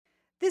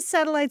This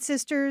Satellite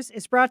Sisters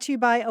is brought to you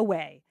by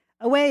Away.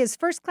 Away is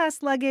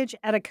first-class luggage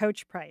at a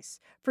Coach price.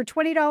 For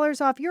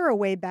 $20 off your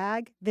Away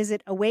bag,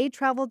 visit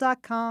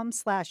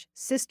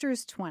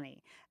awaytravel.com/sisters20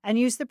 and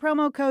use the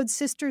promo code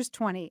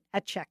SISTERS20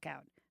 at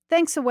checkout.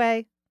 Thanks,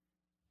 Away.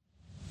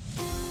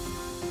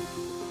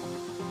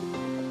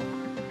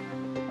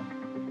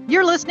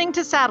 You're listening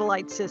to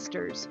Satellite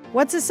Sisters.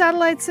 What's a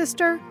Satellite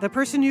Sister? The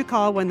person you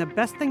call when the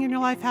best thing in your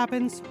life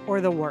happens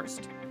or the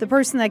worst. The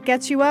person that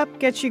gets you up,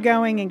 gets you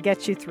going, and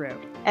gets you through.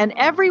 And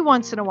every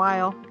once in a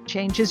while,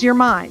 changes your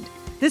mind.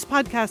 This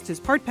podcast is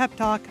part pep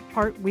talk,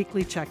 part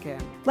weekly check-in.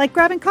 Like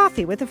grabbing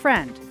coffee with a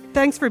friend.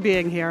 Thanks for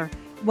being here.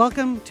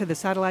 Welcome to the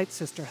Satellite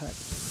Sisterhood.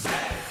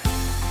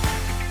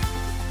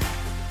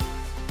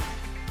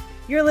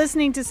 You're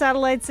listening to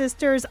Satellite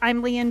Sisters.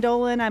 I'm Leanne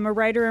Dolan. I'm a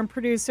writer and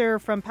producer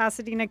from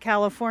Pasadena,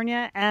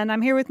 California, and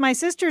I'm here with my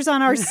sisters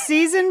on our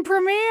season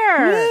premiere.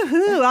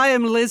 Woohoo! I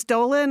am Liz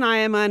Dolan. I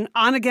am an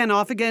on-again,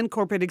 off-again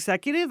corporate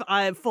executive.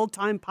 I'm a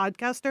full-time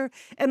podcaster,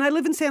 and I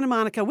live in Santa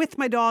Monica with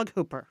my dog,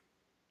 Hooper.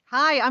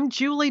 Hi, I'm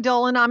Julie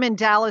Dolan. I'm in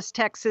Dallas,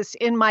 Texas,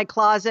 in my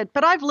closet,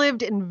 but I've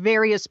lived in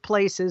various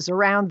places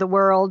around the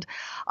world.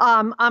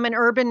 I'm an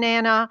urban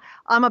nana.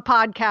 I'm a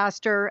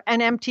podcaster,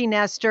 an empty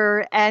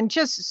nester, and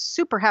just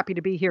super happy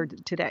to be here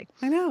today.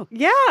 I know.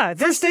 Yeah.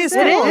 First day of it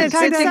school. is.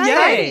 Kind It's of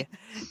exciting.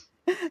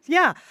 yay.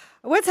 Yeah.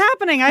 What's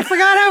happening? I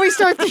forgot how we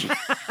start the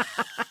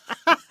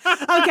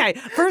Okay,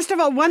 first of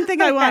all, one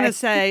thing I want to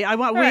say, we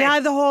right.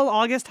 had the whole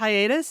August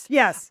hiatus.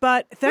 Yes.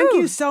 But thank Woo.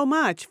 you so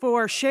much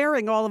for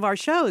sharing all of our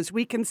shows.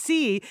 We can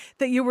see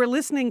that you were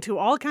listening to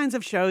all kinds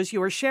of shows. You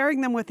were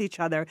sharing them with each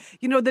other.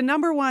 You know, the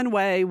number one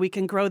way we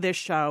can grow this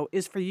show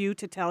is for you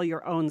to tell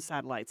your own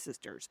Satellite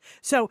Sisters.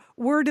 So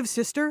word of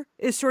sister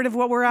is sort of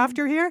what we're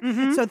after here.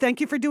 Mm-hmm. So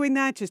thank you for doing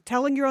that. Just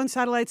telling your own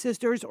Satellite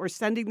Sisters or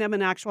sending them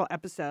an actual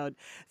episode.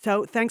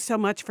 So thanks so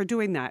much for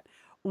doing that.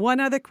 One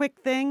other quick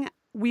thing.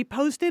 We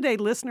posted a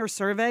listener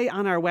survey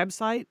on our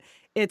website.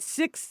 It's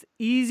 6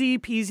 easy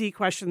peasy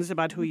questions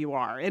about who you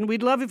are, and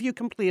we'd love if you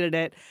completed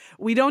it.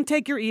 We don't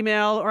take your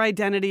email or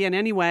identity in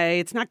any way.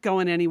 It's not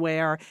going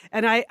anywhere.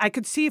 And I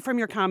could see from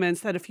your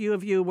comments that a few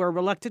of you were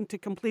reluctant to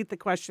complete the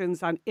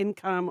questions on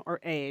income or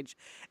age.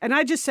 And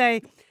I just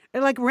say,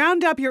 like,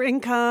 round up your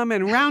income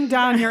and round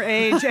down your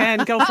age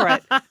and go for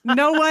it.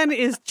 No one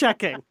is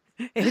checking.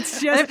 It's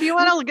just, If you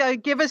want to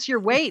give us your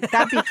weight,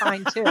 that'd be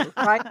fine too,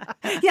 right?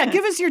 Yeah,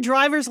 give us your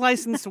driver's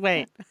license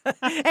weight.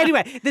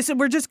 Anyway,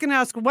 we're just going to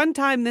ask one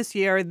time this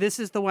year. This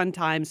is the one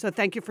time. So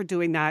thank you for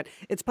doing that.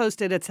 It's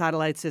posted at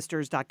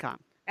satellitesisters.com.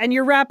 And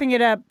you're wrapping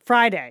it up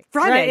Friday.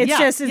 Friday, right?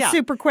 It's yeah.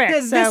 super quick.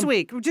 This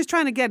week. We're just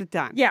trying to get it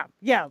done. Yeah.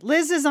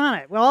 Liz is on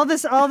it. Well, all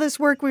this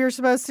work we were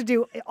supposed to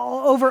do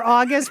all over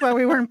August while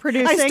we weren't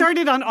producing. I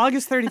started on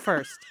August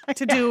 31st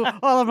to do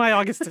all of my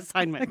August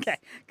assignments. Okay.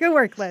 Good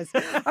work, Liz.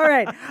 All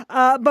right.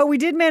 But we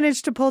did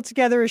manage to pull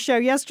together a show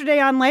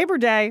yesterday on Labor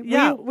Day.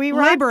 Yeah, we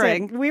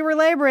laboring. We were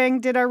laboring,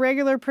 did our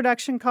regular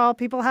production call.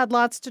 People had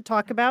lots to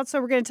talk about.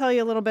 So we're going to tell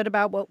you a little bit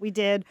about what we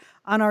did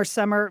on our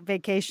summer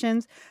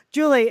vacations.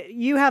 Julie,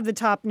 you have the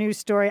top news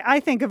story, I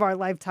think, of our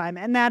lifetime,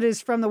 and that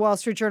is from the Wall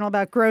Street Journal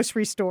about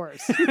grocery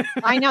stores.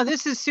 I know,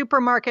 this is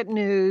supermarket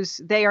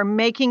news. They are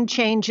making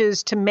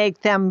changes to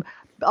make them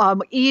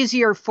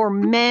easier for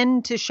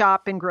men to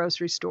shop in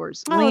grocery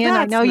stores. Oh, Leanne, I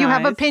that's know you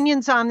have nice.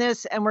 opinions on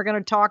this, and we're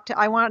going to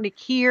I want to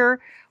hear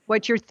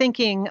what you're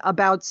thinking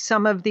about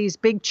some of these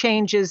big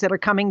changes that are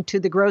coming to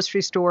the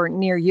grocery store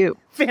near you.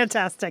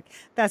 Fantastic.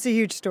 That's a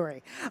huge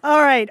story.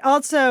 All right.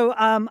 Also,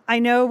 I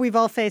know we've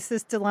all faced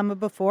this dilemma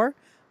before.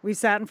 We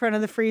sat in front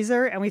of the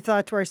freezer and we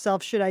thought to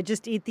ourselves, should I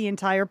just eat the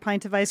entire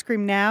pint of ice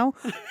cream now?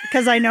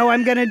 Because I know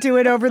I'm going to do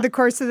it over the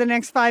course of the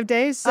next 5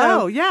 days.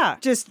 So yeah.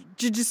 Just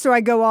so I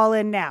go all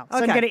in now. So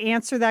I'm Okay. going to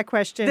answer that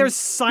question. There's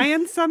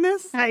science on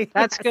this?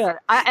 That's good.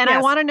 I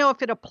Yes. want to know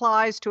if it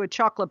applies to a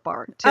chocolate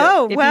bar, too.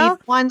 Oh, if well- you eat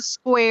one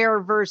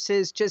square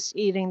versus just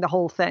eating the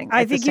whole thing.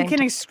 I at the think you same can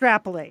time.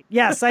 extrapolate.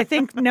 Yes, I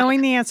think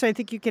knowing the answer, I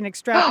think you can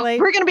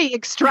extrapolate. We're going to be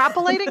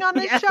extrapolating on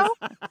this show?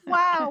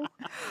 Wow.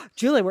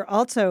 Julie,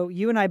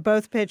 you and I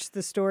both pitched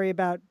the story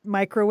about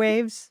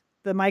microwaves,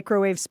 the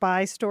microwave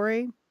spy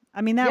story.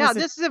 I mean,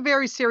 This is a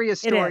very serious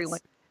story. It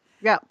is.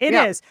 Yeah, It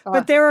yeah. is.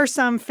 But there are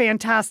some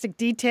fantastic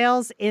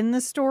details in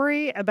the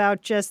story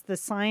about just the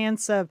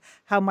science of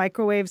how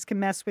microwaves can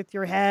mess with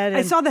your head.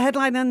 I saw the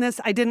headline on this.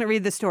 I didn't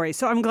read the story.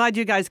 So I'm glad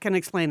you guys can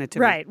explain it to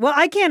me. Right. Well,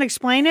 I can't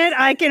explain it.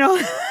 I can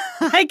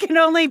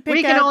only,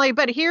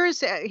 But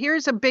here's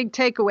a big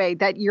takeaway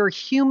that your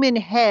human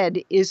head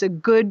is a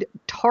good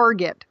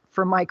target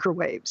for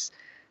microwaves.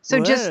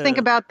 So just think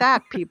about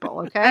that, people,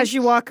 okay? as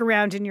you walk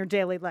around in your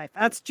daily life.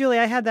 That's Julie.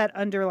 I had that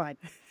underlined.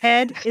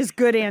 Head is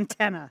good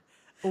antenna.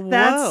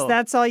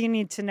 That's all you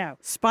need to know.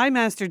 Spy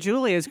Master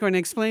Julie is going to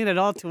explain it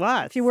all to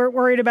us. If you weren't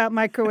worried about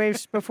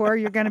microwaves before,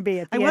 you're going to be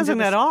at the I end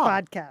wasn't of this at all.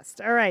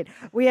 podcast. All right.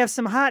 We have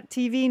some hot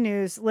TV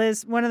news.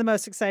 Liz, one of the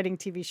most exciting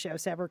TV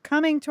shows ever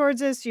coming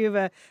towards us. You have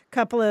a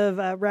couple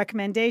of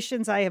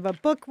recommendations. I have a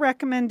book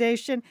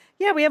recommendation.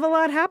 Yeah, we have a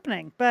lot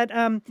happening. But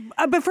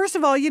first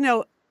of all,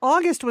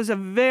 August was a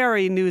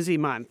very newsy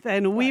month,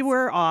 and we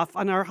were off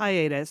on our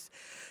hiatus.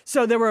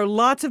 So there were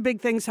lots of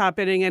big things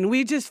happening, and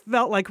we just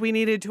felt like we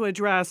needed to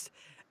address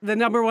the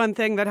number one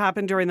thing that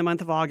happened during the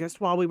month of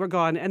August while we were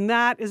gone. And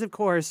that is, of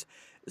course,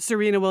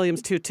 Serena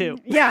Williams' tutu.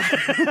 Yeah.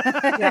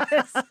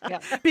 Yes. Yeah.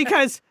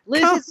 Because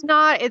Liz,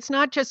 it's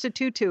not just a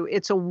tutu,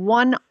 it's a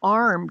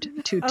one-armed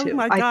tutu. Oh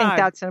my I God. think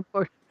that's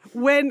important.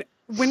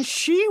 when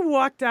she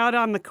walked out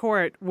on the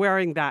court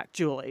wearing that,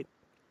 Julie,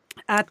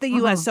 at the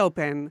U.S.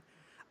 Open,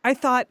 I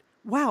thought,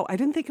 wow, I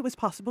didn't think it was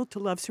possible to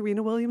love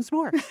Serena Williams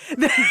more.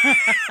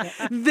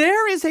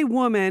 There is a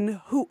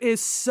woman who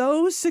is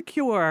so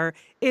secure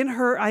in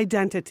her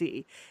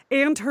identity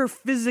and her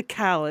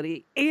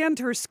physicality and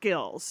her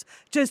skills.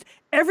 Just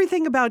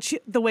everything about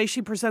the way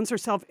she presents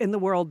herself in the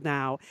world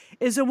now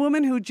is a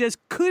woman who just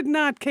could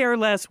not care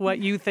less what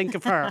you think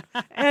of her.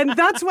 And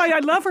that's why I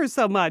love her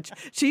so much.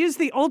 She is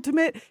the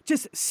ultimate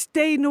just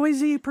stay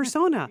noisy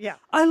persona. Yeah.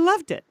 I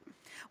loved it.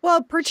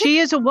 Well, She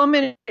is a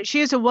woman. She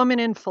is a woman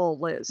in full,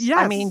 Liz. Yes.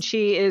 I mean,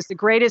 she is the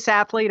greatest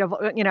athlete of,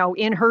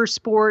 in her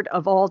sport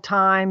of all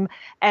time.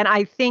 And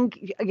I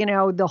think,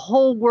 the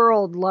whole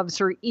world loves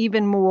her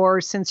even more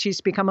since she's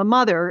become a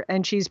mother.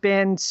 And she's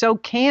been so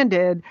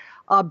candid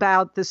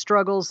about the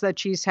struggles that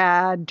she's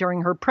had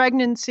during her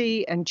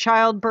pregnancy and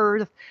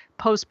childbirth,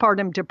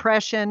 postpartum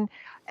depression.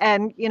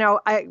 And,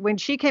 when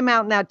she came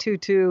out in that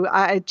tutu,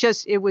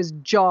 it was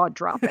jaw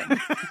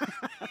dropping.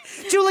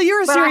 Julie,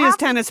 you're a serious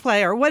tennis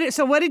player. What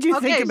did you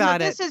think about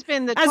this it? has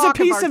been the as talk a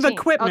piece of our of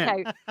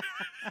equipment. Okay.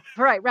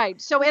 Right.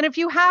 So, and if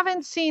you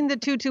haven't seen the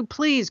tutu,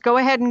 please go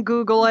ahead and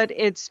Google it.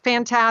 It's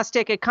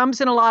fantastic. It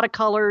comes in a lot of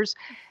colors.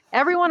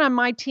 Everyone on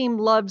my team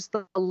loves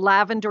the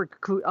lavender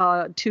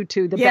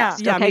tutu the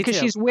best, yeah, okay? me Because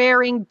too. she's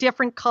wearing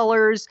different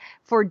colors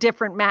for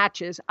different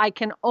matches. I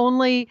can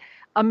only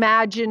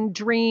imagine,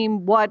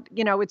 dream what,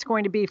 it's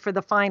going to be for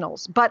the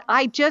finals. But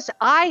I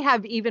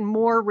have even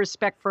more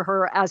respect for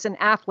her as an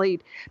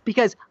athlete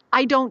because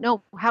I don't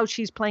know how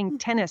she's playing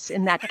tennis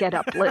in that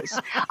getup, Liz.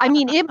 I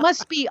mean, it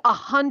must be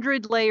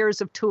 100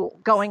 layers of tulle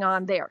going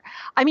on there.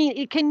 I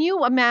mean, can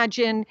you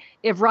imagine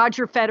if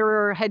Roger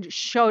Federer had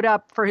showed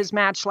up for his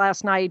match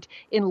last night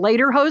in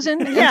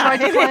lederhosen and tried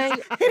to play?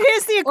 It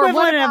is the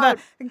equivalent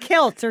of a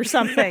kilt or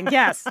something.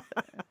 Yes.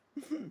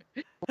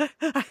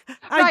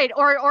 Right,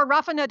 or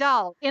Rafa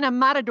Nadal in a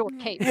matador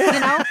cape,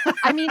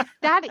 I mean,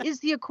 that is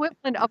the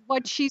equivalent of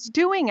what she's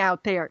doing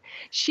out there.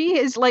 She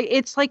is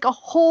it's like a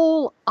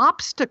whole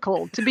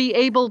obstacle to be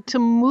able to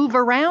move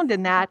around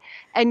in that,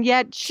 and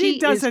yet she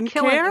doesn't is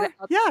killing care. it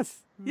out. Yes,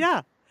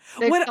 yeah.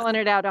 They're killing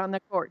it out on the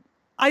court.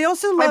 I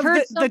also love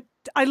the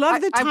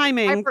I've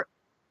timing. heard-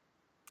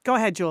 Go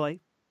ahead,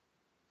 Julie.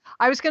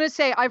 I was going to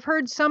say, I've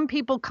heard some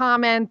people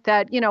comment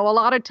that, a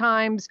lot of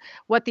times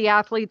what the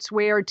athletes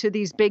wear to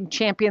these big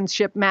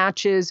championship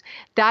matches,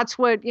 that's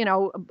what,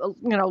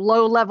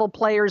 low level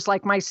players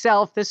like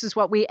myself, this is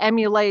what we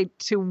emulate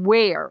to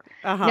wear.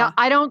 Now,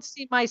 I don't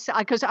see myself,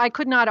 because I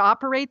could not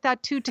operate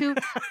that tutu,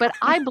 but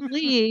I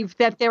believe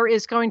that there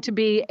is going to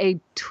be a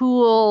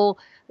tulle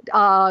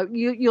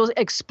you'll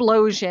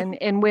explosion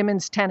in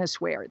women's tennis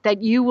wear,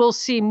 that you will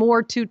see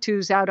more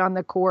tutus out on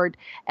the court,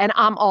 and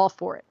I'm all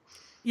for it.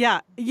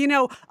 Yeah.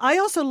 I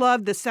also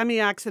love the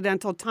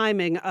semi-accidental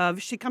timing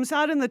of she comes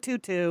out in the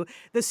tutu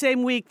the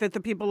same week that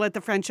the people at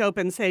the French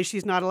Open say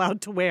she's not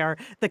allowed to wear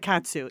the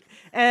catsuit.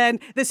 And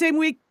the same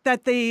week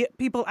that the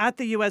people at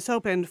the U.S.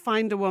 Open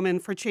find a woman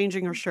for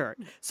changing her shirt.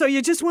 So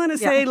you just want to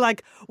say,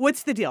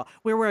 what's the deal?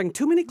 We're wearing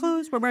too many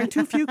clothes. We're wearing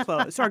too few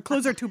clothes. Our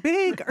clothes are too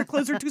big. Our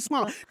clothes are too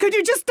small. Could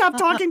you just stop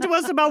talking to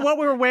us about what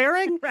we're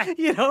wearing? Right.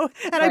 And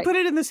I put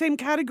it in the same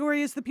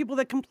category as the people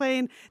that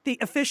complain, the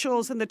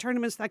officials in the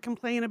tournaments that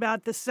complain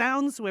about the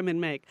sounds women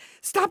make.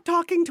 Stop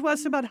talking to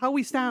us about how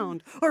we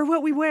sound or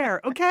what we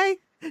wear, okay?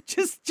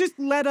 Just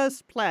let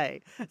us play.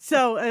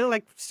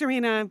 So,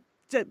 Serena,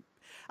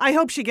 I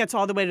hope she gets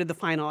all the way to the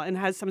final and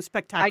has some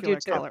spectacular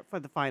color for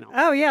the final.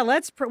 Oh, yeah.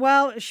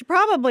 She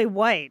probably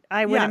white,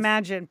 I would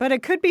imagine, but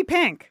it could be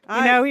pink.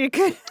 You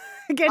could.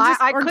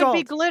 I could gold.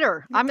 be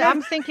glitter.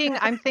 I'm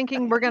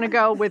thinking we're going to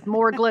go with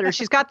more glitter.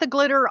 She's got the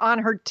glitter on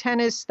her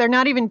tennis. They're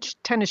not even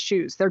tennis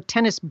shoes. They're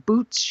tennis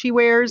boots she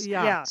wears.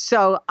 Yeah.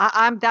 So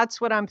that's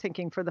what I'm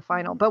thinking for the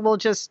final. But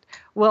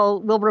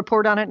we'll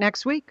report on it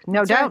next week.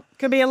 No doubt. Right.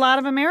 Could be a lot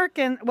of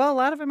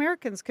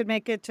Americans could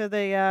make it to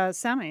the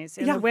semis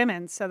in the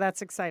women's. So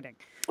that's exciting.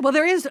 Well,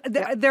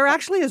 there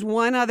actually is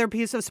one other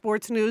piece of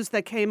sports news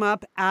that came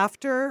up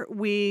after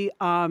we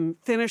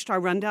finished our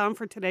rundown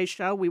for today's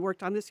show. We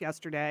worked on this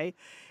yesterday.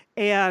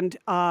 And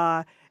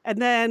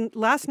then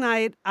last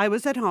night, I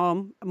was at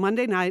home,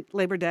 Monday night,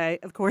 Labor Day,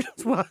 of course,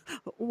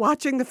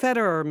 watching the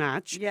Federer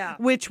match,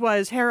 which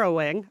was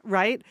harrowing,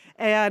 right?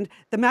 And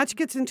the match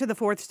gets into the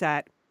fourth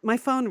set. my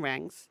phone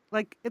rings.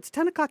 Like, it's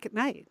 10 o'clock at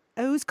night.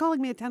 Who's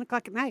calling me at 10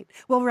 o'clock at night?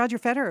 Well, Roger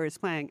Federer is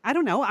playing. I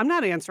don't know. I'm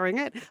not answering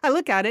it. I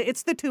look at it.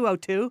 It's the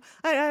 202.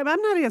 I'm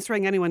not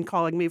answering anyone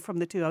calling me from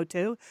the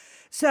 202.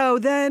 So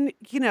then,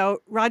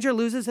 Roger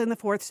loses in the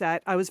fourth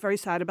set. I was very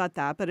sad about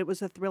that, but it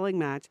was a thrilling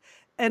match.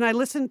 And I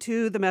listened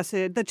to the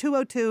message. The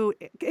 202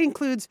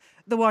 includes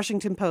the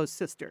Washington Post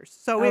sisters.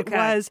 So It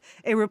was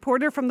a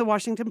reporter from the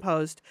Washington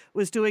Post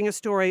was doing a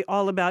story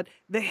all about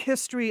the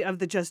history of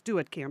the Just Do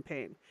It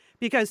campaign.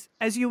 Because,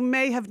 as you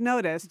may have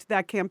noticed,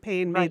 that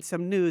campaign made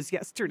some news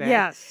yesterday.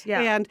 Yes, yeah.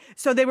 And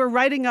so they were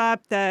writing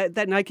up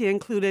that Nike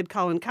included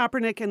Colin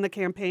Kaepernick in the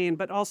campaign,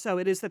 but also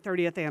it is the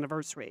 30th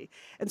anniversary.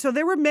 And so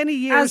there were many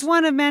years. As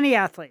one of many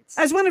athletes.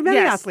 As one of many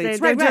athletes,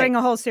 they're right. doing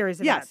a whole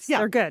series of ads. Yeah.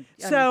 They're good.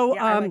 So,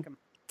 I like them.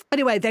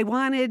 Anyway, they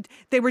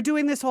were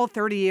doing this whole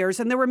 30 years,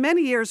 and there were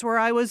many years where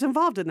I was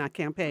involved in that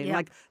campaign,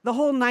 like the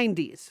whole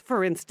 90s,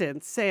 for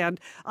instance. And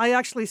I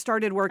actually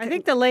started working. I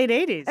think the late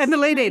 80s. And the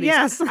late 80s.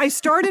 Yes. I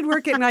started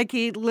work at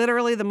Nike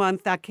literally the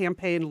month that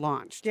campaign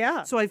launched.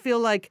 Yeah. So I feel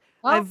like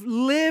I've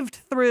lived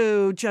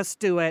through Just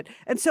Do It.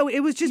 And so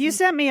it was just. You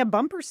sent me a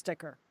bumper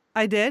sticker.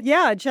 I did?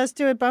 Yeah, Just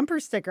Do It bumper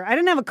sticker. I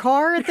didn't have a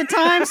car at the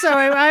time, so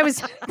I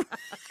was.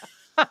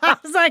 I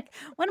was like,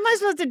 what am I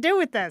supposed to do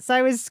with this?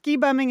 I was ski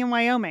bumming in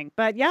Wyoming.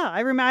 But yeah,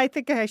 I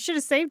think I should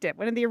have saved it.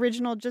 One of the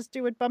original Just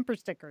Do It bumper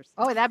stickers.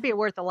 Oh, that'd be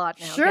worth a lot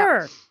now.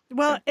 Sure. Yeah.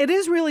 Well, it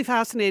is really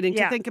fascinating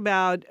to think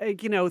about,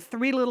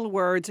 three little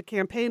words, a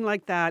campaign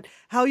like that,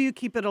 how you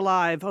keep it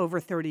alive over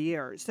 30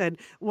 years. And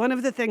one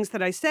of the things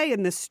that I say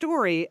in this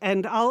story,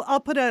 and I'll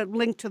put a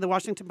link to the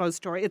Washington Post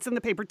story. It's in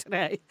the paper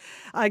today.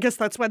 I guess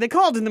that's why they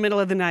called in the middle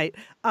of the night,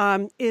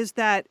 is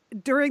that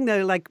during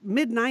the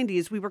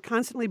mid-90s, we were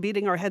constantly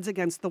beating our heads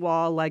against the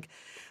wall, like,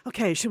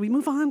 okay, should we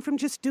move on from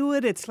Just Do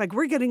It? It's like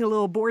we're getting a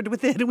little bored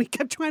with it, and we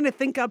kept trying to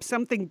think up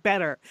something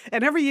better.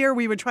 And every year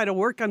we would try to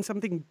work on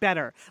something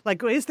better.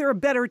 Like, is there a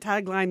better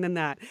tagline than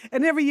that?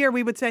 And every year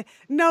we would say,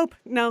 nope,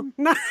 no,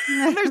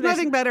 there's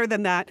nothing better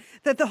than that.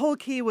 That the whole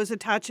key was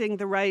attaching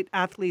the right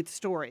athlete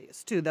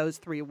stories to those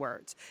three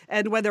words.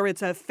 And whether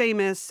it's a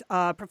famous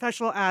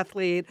professional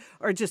athlete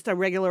or just a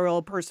regular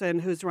old person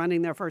who's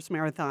running their first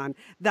marathon,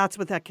 that's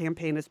what that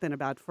campaign has been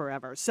about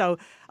forever. So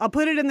I'll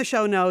put it in the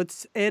show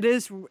notes.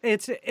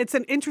 It's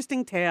an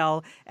interesting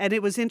tale, and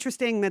it was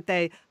interesting that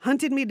they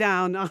hunted me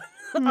down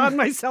on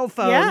my cell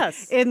phone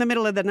in the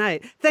middle of the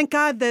night. Thank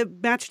God the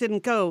match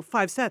didn't go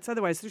 5 sets.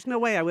 Otherwise, there's no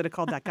way I would have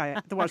called that guy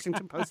at the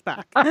Washington Post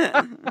back.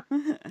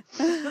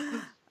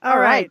 All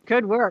right.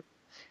 Good work.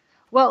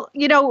 Well,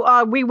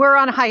 we were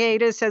on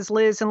hiatus, as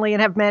Liz and Leon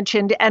have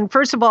mentioned. And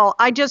first of all,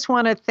 I just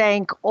want to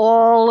thank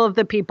all of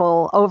the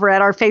people over at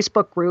our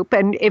Facebook group.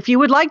 And if you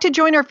would like to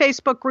join our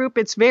Facebook group,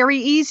 it's very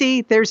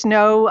easy. There's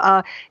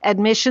no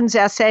admissions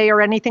essay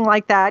or anything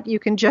like that. You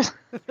can just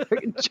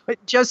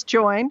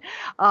join.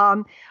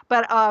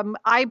 But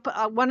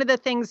one of the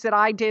things that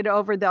I did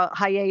over the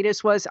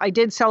hiatus was I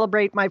did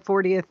celebrate my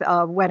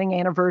 40th wedding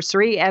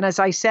anniversary. And as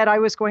I said I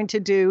was going to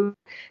do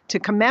to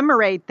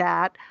commemorate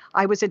that,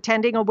 I was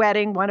attending a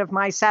wedding. One of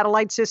my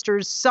satellite sister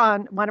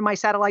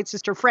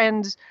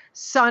friends'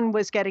 son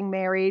was getting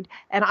married.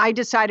 And I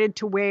decided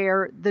to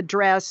wear the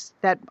dress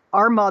that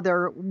our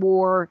mother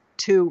wore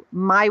to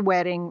my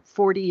wedding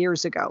 40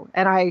 years ago.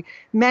 And I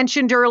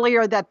mentioned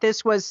earlier that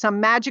this was some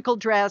magical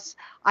dress.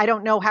 I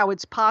don't know how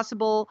it's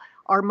possible.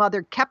 Our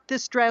mother kept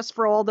this dress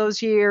for all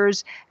those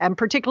years, and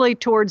particularly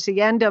towards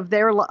the end of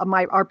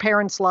our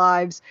parents'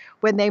 lives,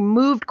 when they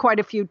moved quite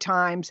a few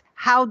times,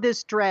 how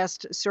this dress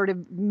sort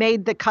of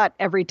made the cut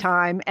every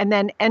time and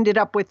then ended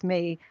up with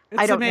me.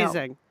 I don't know. It's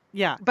amazing.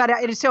 Yeah. But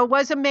so it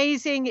was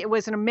amazing. It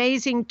was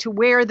amazing to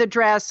wear the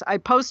dress. I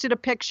posted a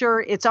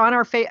picture. It's on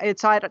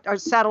it's on our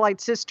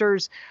Satellite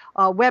Sisters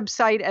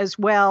website as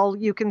well.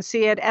 You can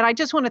see it. And I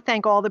just want to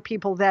thank all the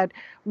people that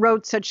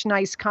wrote such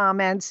nice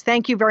comments.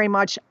 Thank you very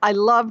much. I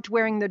loved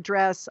wearing the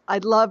dress. I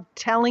loved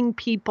telling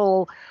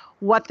people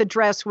what the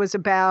dress was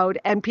about,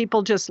 and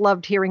people just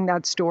loved hearing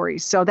that story.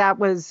 So that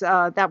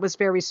was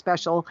very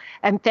special.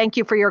 And thank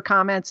you for your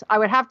comments. I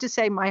would have to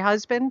say my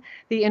husband,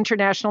 the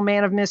international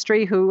man of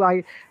mystery, who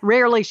I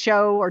rarely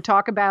show or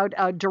talk about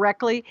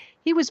directly,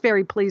 he was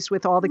very pleased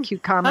with all the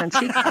cute comments.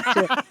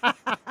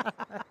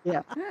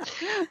 Yeah.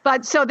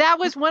 But so that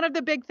was one of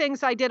the big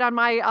things I did on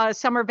my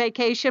summer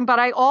vacation. But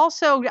I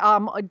also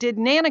did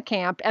Nana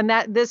Camp, and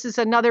this is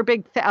another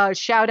big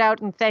shout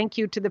out and thank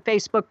you to the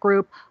Facebook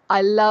group.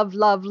 I love,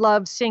 love,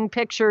 love seeing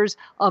pictures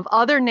of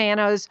other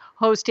Nanas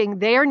hosting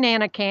their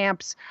Nana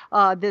Camps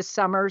this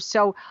summer.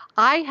 So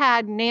I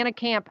had Nana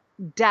Camp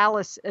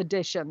Dallas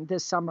edition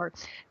this summer.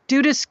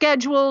 Due to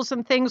schedules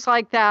and things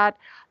like that,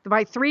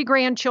 my 3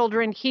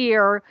 grandchildren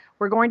here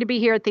were going to be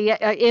here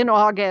in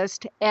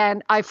August,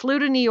 and I flew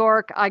to New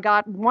York. I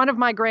got one of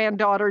my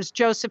granddaughters,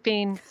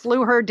 Josephine,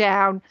 flew her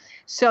down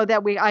so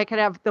that I could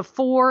have the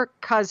 4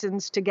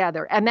 cousins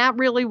together. And that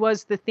really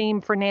was the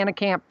theme for Nana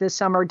Camp this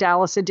summer,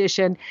 Dallas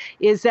edition,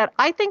 is that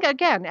I think,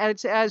 again,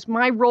 as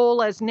my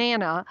role as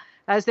Nana,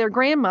 as their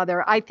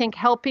grandmother, I think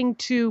helping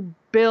to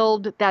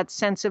build that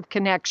sense of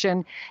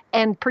connection,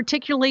 and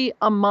particularly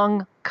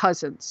among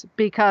cousins,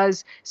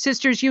 because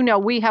sisters,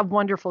 we have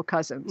wonderful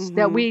cousins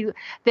that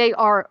they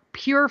are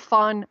pure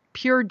fun,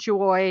 pure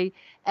joy,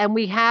 and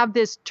we have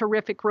this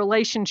terrific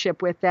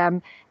relationship with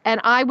them. And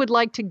I would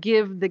like to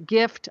give the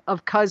gift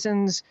of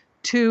cousins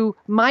to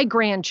my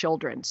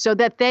grandchildren so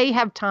that they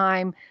have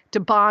time to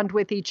bond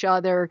with each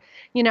other.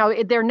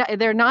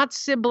 They're not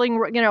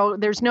sibling,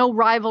 there's no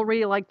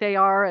rivalry like they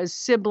are as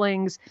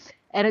siblings.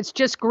 And it's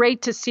just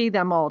great to see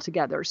them all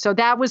together. So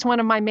that was one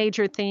of my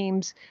major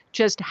themes,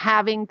 just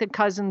having the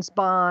cousins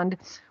bond.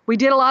 We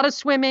did a lot of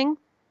swimming.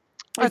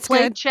 We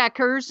played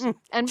checkers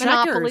and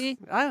Monopoly.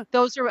 Oh.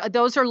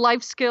 Those are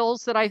life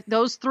skills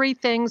those three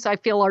things I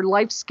feel are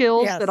life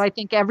skills that I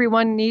think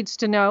everyone needs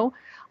to know.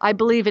 I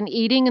believe in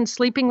eating and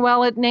sleeping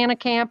well at Nana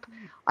Camp.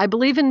 I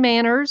believe in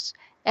manners.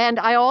 And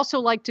I also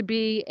like to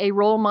be a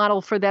role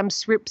model for them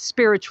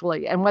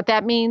spiritually. And what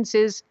that means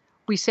is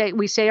we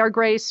say our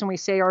grace and we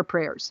say our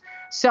prayers.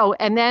 So,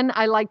 and then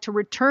I like to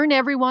return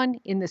everyone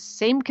in the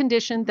same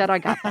condition that I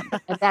got them.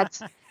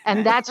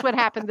 And that's what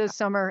happened this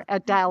summer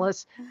at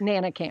Dallas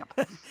Nana Camp.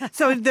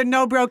 So there are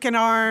no broken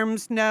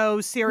arms,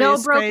 no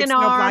serious scrapes, no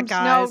black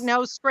eyes.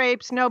 No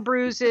scrapes, no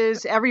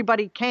bruises.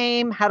 Everybody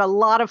came, had a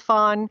lot of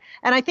fun,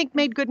 and I think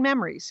made good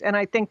memories. And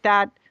I think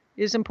that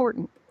is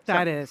important.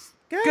 That is.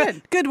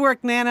 Good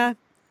work, Nana.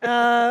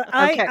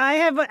 I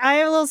have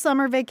a little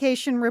summer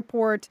vacation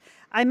report.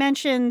 I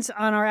mentioned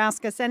on our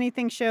Ask Us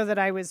Anything show that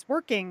I was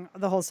working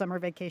the whole summer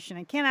vacation.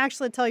 I can't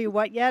actually tell you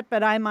what yet,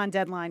 but I'm on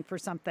deadline for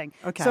something.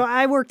 Okay. So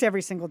I worked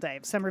every single day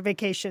of summer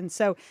vacation.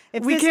 So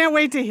we can't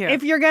wait to hear.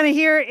 If you're going to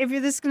hear,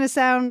 this is going to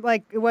sound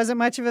like it wasn't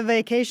much of a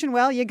vacation,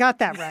 well, you got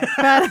that right.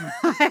 But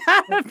I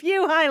had a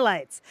few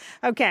highlights.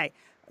 Okay.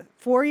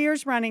 4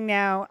 years running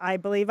now, I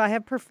believe I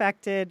have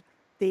perfected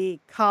the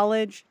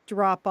college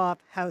drop-off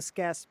house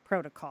guest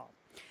protocol.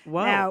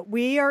 Wow. Now,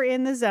 we are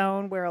in the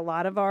zone where a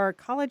lot of our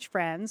college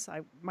friends,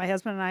 my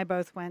husband and I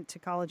both went to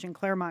college in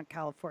Claremont,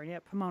 California,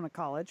 at Pomona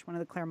College, one of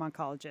the Claremont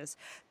colleges.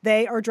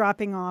 They are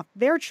dropping off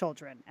their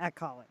children at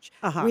college.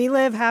 We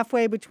live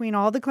halfway between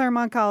all the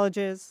Claremont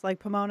colleges, like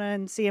Pomona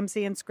and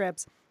CMC and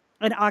Scripps,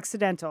 and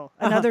Occidental,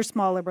 another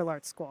small liberal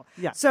arts school.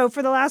 Yeah. So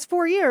for the last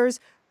 4 years,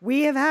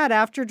 we have had,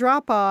 after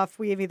drop-off,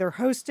 we have either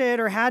hosted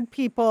or had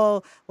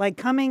people like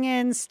coming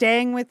in,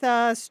 staying with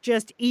us,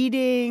 just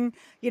eating.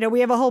 We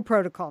have a whole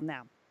protocol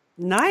now.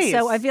 Nice.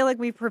 So I feel like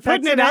we've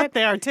perfected putting it out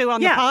there too on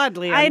the pod,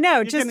 Liam. I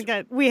know.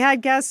 We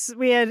had guests.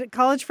 We had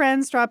college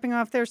friends dropping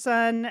off their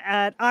son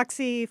at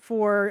Oxy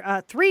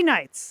for 3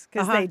 nights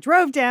because they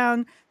drove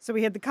down. So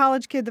we had the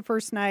college kid the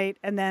first night,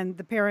 and then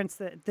the parents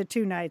the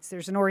 2 nights.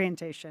 There's an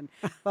orientation.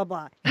 Blah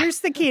blah.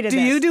 Here's the key to this.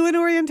 Do you do an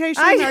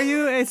orientation?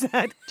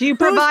 Do you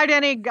provide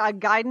any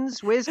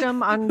guidance,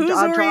 wisdom on who's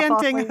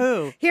orienting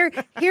drop-off?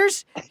 who?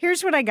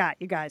 Here's what I got,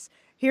 you guys.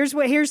 Here's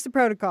the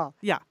protocol.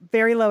 Yeah.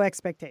 Very low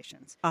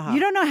expectations. You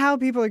don't know how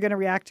people are going to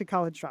react to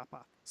college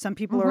drop-off. Some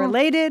people are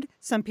elated.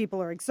 Some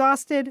people are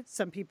exhausted.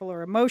 Some people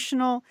are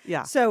emotional.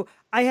 Yeah. So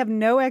I have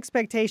no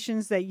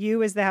expectations that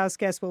you as the house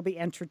guest will be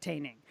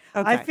entertaining.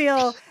 Okay.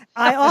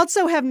 I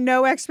also have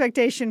no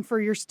expectation for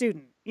your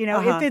student.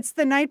 If it's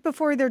the night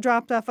before they're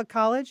dropped off at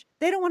college,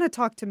 they don't want to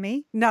talk to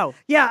me. No.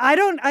 Yeah, I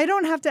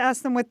don't have to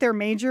ask them what their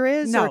major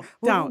is or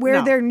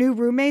where their new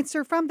roommates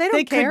are from. They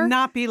don't care. They could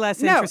not be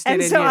less interested in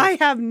you. And so I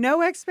have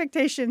no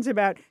expectations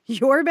about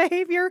your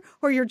behavior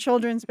or your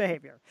children's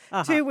behavior.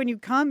 2, when you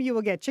come, you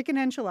will get chicken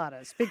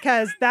enchiladas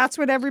because that's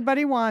what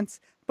everybody wants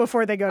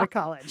before they go to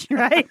college,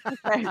 right?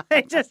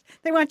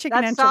 They want chicken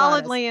enchiladas. That's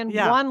solidly in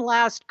one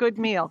last good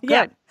meal. Good.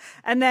 Yeah.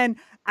 And then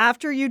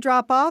after you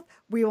drop off,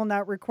 we will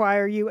not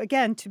require you,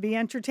 again, to be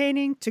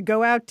entertaining, to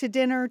go out to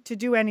dinner, to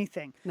do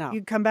anything. No.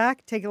 You come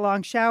back, take a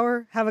long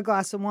shower, have a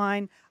glass of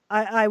wine.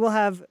 I will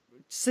have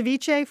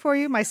ceviche for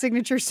you, my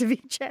signature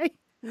ceviche.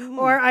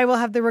 Or I will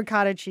have the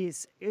ricotta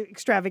cheese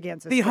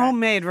extravaganza. The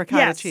homemade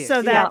ricotta cheese.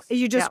 So that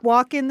you just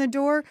walk in the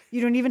door.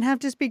 You don't even have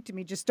to speak to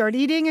me. Just start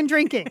eating and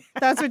drinking.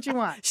 That's what you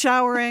want.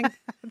 Showering.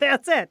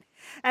 That's it.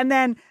 And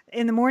then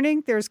in the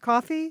morning, there's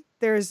coffee.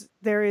 There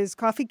is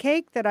coffee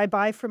cake that I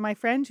buy from my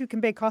friend who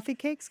can bake coffee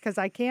cakes because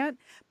I can't.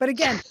 But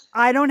again,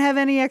 I don't have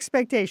any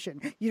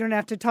expectation. You don't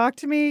have to talk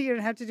to me. You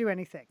don't have to do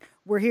anything.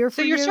 We're here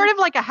for you. So you're sort of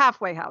like a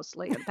halfway house,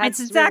 Liam. That's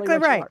exactly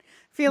really right.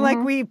 Feel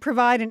like we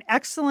provide an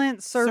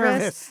excellent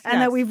service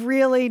and that we've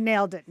really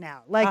nailed it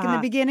now. Like in the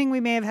beginning, we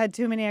may have had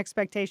too many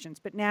expectations,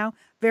 but now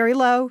very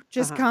low.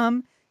 Just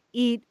come,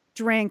 eat,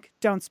 drink,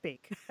 don't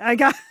speak.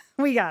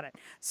 We got it.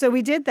 So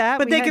we did that.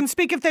 But they can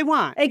speak if they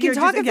want. They can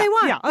talk if they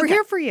want. Yeah, okay. We're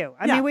here for you.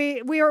 I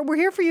mean, we're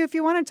here for you if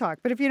you want to talk.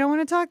 But if you don't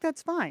want to talk,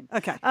 that's fine.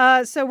 Okay.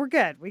 So we're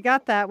good. We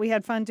got that. We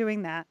had fun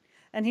doing that.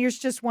 And here's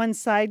just one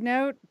side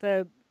note.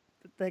 The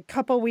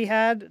couple we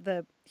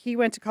had, he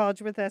went to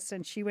college with us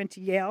and she went to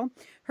Yale.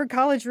 Her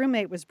college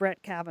roommate was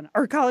Brett Kavanaugh.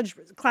 Her college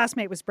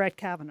classmate was Brett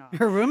Kavanaugh.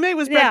 Her roommate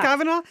was Brett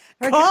Kavanaugh?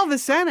 Call the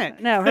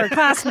Senate. No, her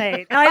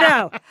classmate. I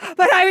know.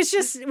 But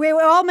we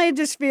all made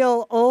us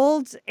feel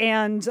old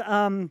and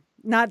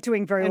not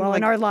doing very well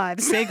in our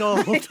lives. Big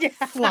old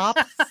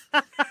flops.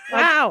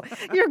 Like Wow.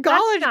 Your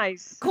college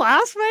nice.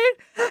 classmate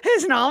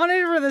is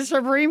nominated for the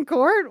Supreme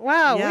Court?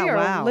 Wow, Yeah, we are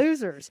wow.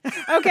 losers.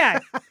 Okay.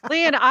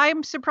 Leanne,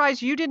 I'm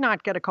surprised you did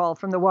not get a call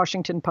from the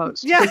Washington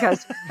Post. Yeah.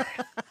 Because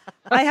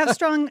I have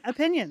strong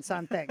opinions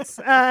on things,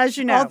 as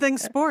you know. All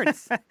things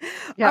sports.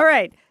 Yep. All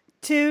right.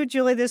 Two,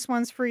 Julie, this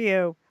one's for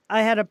you.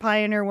 I had a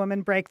Pioneer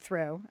Woman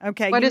breakthrough.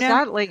 Okay. What you is know,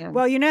 that, Leanne?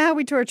 Well, you know how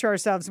we torture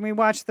ourselves and we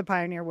watch the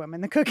Pioneer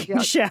Woman, the cooking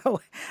show.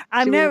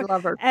 Do we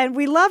love her? And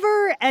we love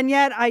her, and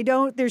yet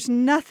there's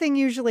nothing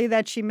usually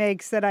that she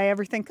makes that I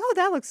ever think, oh,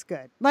 that looks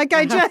good. Like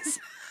I just,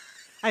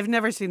 I've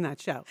never seen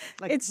that show.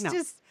 Like, it's no.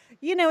 just,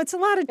 it's a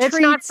lot of it's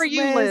treats. not for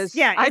you, Liz.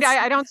 Yeah.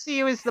 I don't see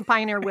you as the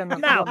pioneer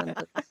woman. No. woman.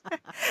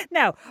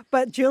 No,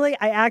 but Julie,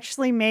 I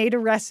actually made a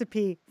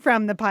recipe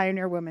from the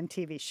Pioneer Woman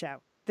TV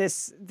show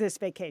this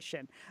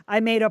vacation. I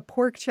made a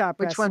pork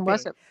chop recipe. Which one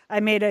was it? I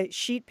made a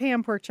sheet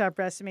pan pork chop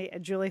recipe,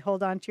 and Julie,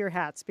 hold on to your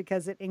hats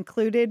because it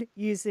included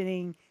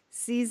using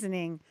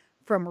seasoning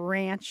from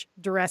ranch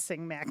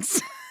dressing mix.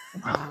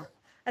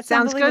 That's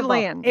Sounds good,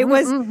 unbelievable.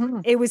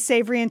 Leanne. It was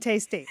savory and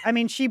tasty. I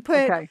mean, she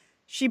put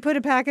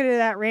a packet of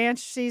that ranch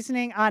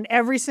seasoning on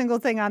every single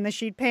thing on the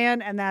sheet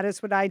pan, and that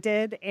is what I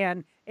did,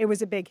 and it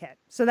was a big hit.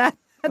 So that's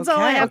all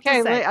I have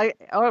to say.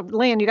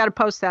 Leanne, you got to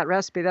post that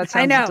recipe. That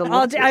sounds I know.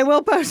 delicious. I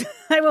will post.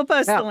 I will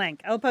post the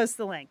link. I'll post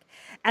the link.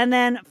 And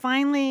then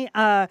finally,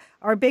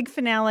 our big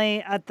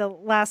finale at the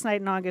last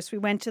night in August, we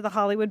went to the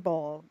Hollywood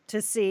Bowl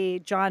to see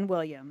John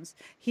Williams.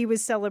 He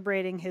was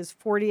celebrating his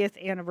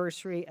 40th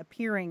anniversary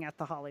appearing at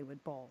the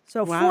Hollywood Bowl.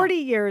 So 40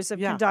 years of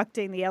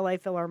conducting the LA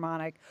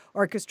Philharmonic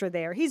Orchestra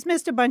there. He's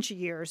missed a bunch of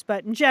years,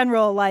 but in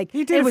general,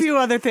 he did a few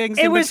other things.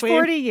 It was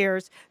 40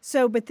 years.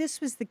 So, but this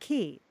was the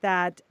key,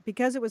 that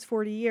because it was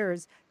 40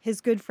 years,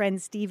 his good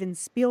friend Steven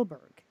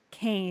Spielberg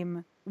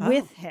came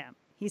with him.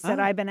 He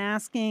said, I've been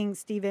asking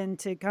Steven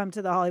to come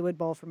to the Hollywood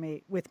Bowl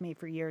with me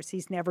for years.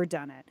 He's never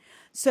done it.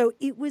 So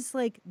it was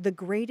like the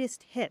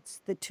greatest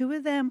hits. The two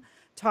of them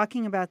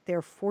talking about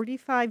their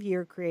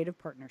 45-year creative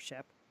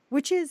partnership,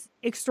 which is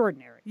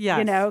extraordinary.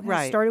 Yes,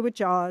 right. It started with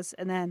Jaws,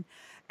 and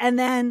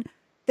then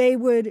they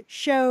would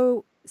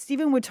show.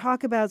 Stephen would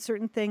talk about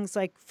certain things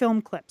like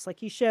film clips. Like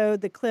he showed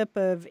the clip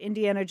of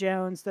Indiana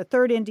Jones, the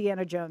third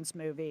Indiana Jones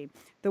movie,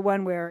 the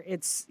one where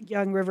it's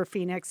young River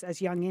Phoenix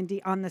as young Indy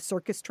on the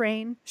circus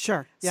train.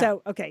 Sure. Yeah.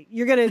 So, okay,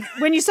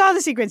 when you saw the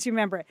sequence, you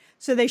remember it.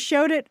 So they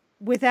showed it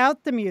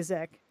without the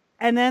music,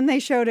 and then they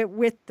showed it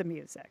with the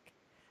music.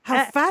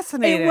 How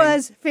fascinating. It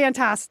was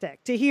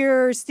fantastic to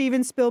hear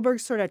Steven Spielberg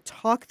sort of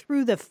talk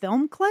through the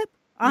film clip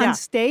on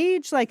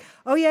stage, like,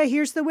 oh yeah,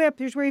 here's the whip.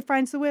 Here's where he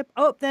finds the whip.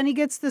 Oh, then he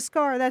gets the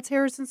scar. That's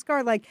Harrison's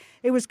scar. Like,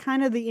 it was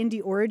kind of the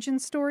Indy origin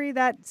story,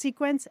 that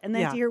sequence, and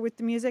then to hear it with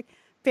the music,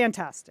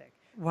 fantastic.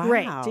 Wow.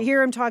 Great. To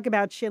hear him talk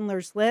about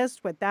Schindler's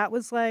List, what that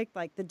was like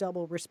the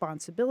double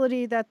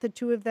responsibility that the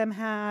two of them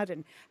had,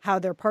 and how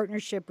their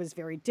partnership was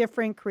very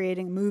different,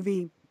 creating a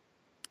movie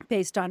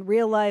based on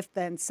real life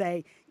than,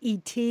 say,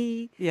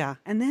 E.T. Yeah.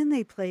 And then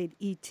they played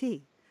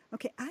E.T.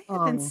 Okay, I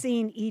haven't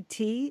seen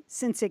E.T.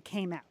 since it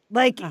came out.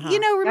 Like,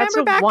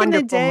 remember back in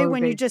the day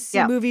when you just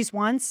see movies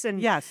once and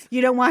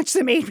you don't watch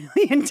them 8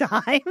 million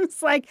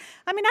times? Like,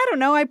 I mean, I don't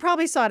know. I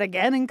probably saw it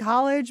again in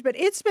college, but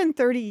it's been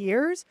 30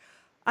 years.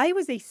 I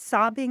was a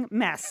sobbing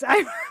mess.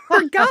 I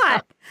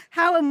forgot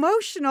how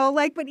emotional,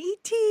 like when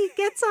E.T.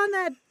 gets on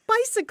that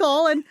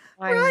bicycle and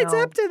rides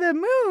up to the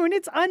moon.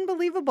 It's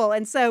unbelievable.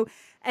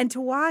 And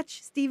to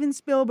watch Steven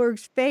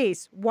Spielberg's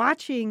face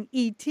watching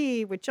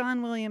E.T. with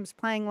John Williams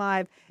playing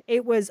live,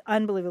 it was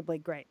unbelievably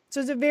great. So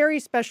it's a very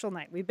special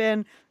night. We've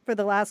been for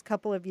the last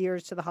couple of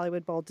years to the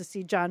Hollywood Bowl to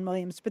see John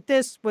Williams, but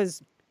this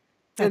was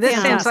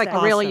this seems like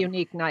a really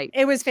unique night.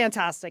 It was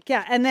fantastic.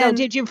 Yeah. And then, so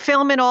did you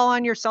film it all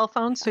on your cell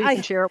phone so you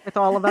can share it with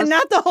all of us?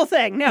 Not the whole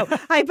thing. No,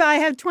 I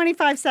have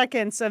 25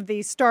 seconds of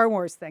the Star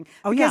Wars thing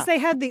because they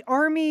had the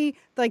Army,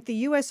 like the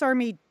U.S.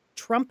 Army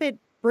Trumpet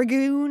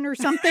Dragoon or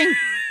something.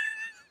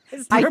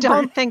 I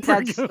don't think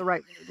that's the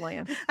right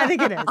word, Leanne. I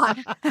think it is.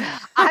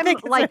 I'm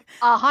like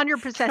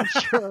 100%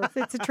 sure.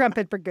 It's a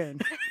trumpet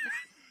dragoon.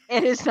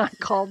 It is not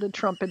called a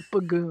trumpet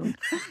bagoon.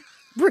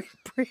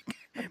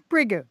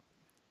 Dragoon.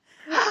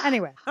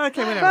 Anyway.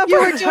 Okay, whatever. You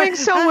were doing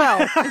so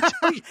well.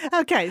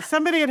 Okay,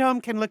 somebody at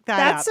home can look that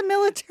up. That's a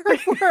military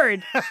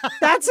word.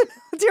 That's a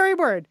military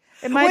word.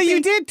 You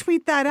did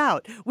tweet that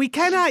out. We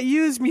cannot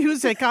use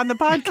music on the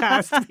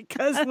podcast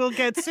because we'll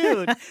get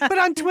sued. But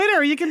on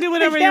Twitter, you can do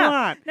whatever you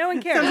want. No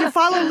one cares. So if you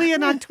follow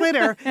Leanne on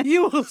Twitter,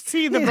 you will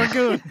see the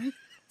Dragoon.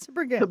 It's a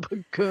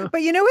Dragoon.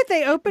 But you know what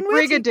they opened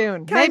with?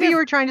 Brigadoon. Maybe you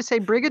were trying to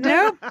say Brigadoon?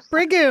 No,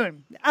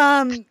 Dragoon.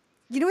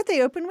 You know what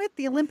they opened with?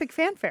 The Olympic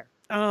fanfare.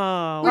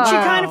 Oh. Which you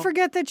kind of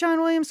forget that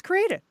John Williams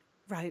created.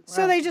 Right.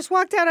 So they just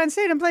walked out on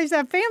stage and played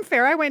that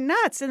fanfare. I went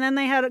nuts. And then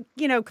they had,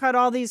 cut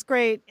all these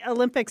great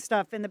Olympic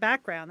stuff in the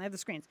background. They had the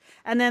screens.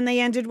 And then they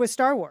ended with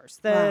Star Wars,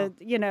 the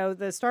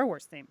Star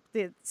Wars theme.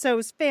 So it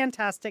was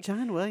fantastic.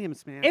 John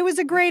Williams, man. It was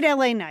a great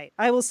LA night.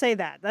 I will say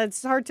that.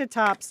 That's hard to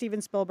top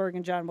Steven Spielberg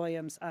and John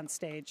Williams on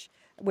stage.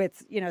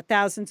 with,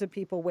 thousands of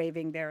people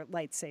waving their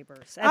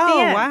lightsabers at Oh,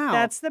 the end. wow.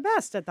 That's the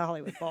best at the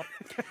Hollywood Bowl.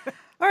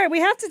 All right, we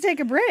have to take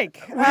a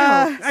break.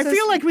 Wow. I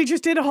feel like we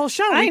just did a whole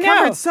show. I We know.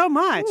 covered so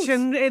much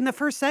in the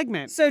first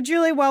segment. So,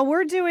 Julie, while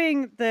we're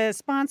doing the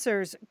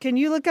sponsors, can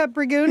you look up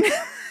Dragoon?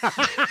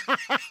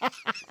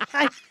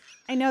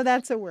 I know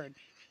that's a word.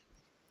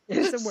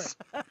 It's a word.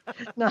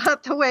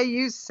 Not the way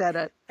you said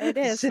it. It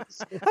is.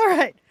 All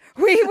right.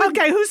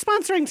 Okay, who's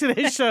sponsoring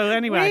today's show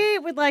anyway? We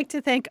would like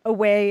to thank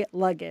Away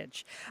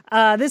Luggage.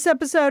 This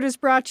episode is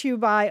brought to you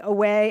by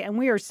Away, and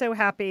we are so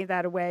happy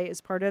that Away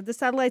is part of the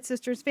Satellite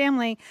Sisters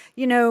family.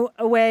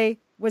 Away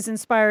was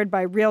inspired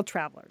by real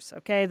travelers,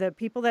 okay? The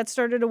people that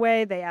started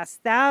Away, they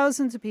asked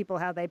thousands of people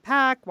how they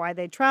pack, why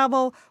they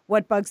travel,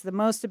 what bugs them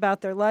most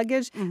about their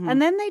luggage,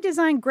 and then they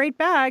designed great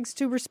bags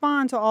to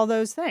respond to all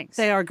those things.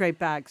 They are great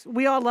bags.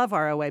 We all love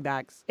our Away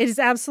bags. It is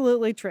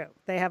absolutely true.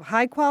 They have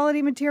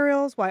high-quality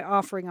materials while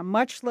offering a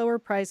much lower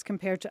price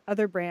compared to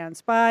other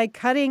brands by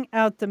cutting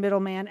out the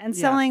middleman and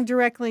selling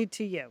directly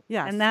to you.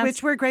 Yes, and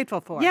which we're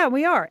grateful for. Yeah,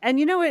 we are. And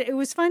it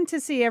was fun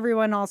to see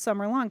everyone all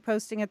summer long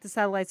posting at the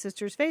Satellite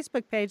Sisters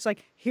Facebook page,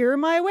 like, here are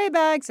my Away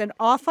bags, and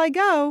off I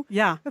go.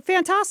 Yeah.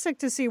 Fantastic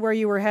to see where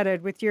you were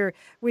headed with your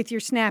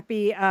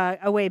snappy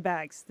Away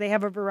bags. They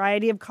have a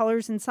variety of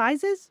colors and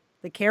sizes,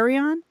 the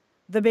carry-on,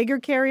 the bigger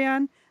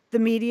carry-on, the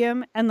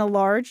medium, and the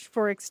large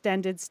for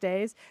extended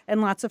stays,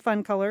 and lots of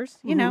fun colors.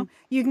 You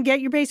can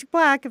get your basic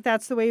black if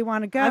that's the way you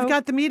want to go. I've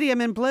got the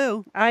medium in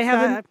blue. I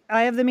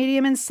have the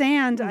medium in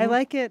sand. I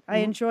like it. I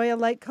enjoy a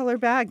light color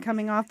bag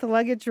coming off the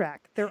luggage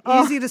rack. They're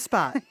Easy to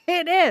spot.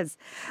 It is.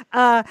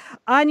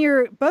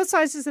 Both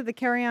sizes of the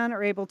carry-on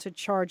are able to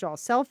charge all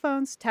cell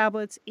phones,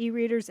 tablets,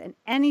 e-readers, and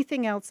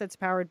anything else that's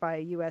powered by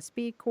a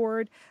USB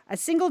cord. A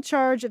single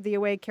charge of the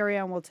Away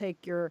carry-on will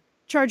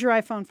charge your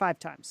iPhone 5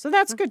 times. So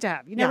that's good to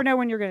have. You never know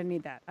when you're going to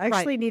need that. I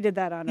actually needed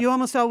that on You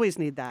almost always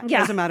need that,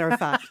 as a matter of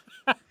fact.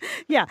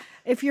 Yeah.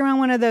 If you're on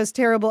one of those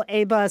terrible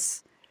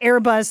Airbus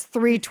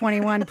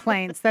 321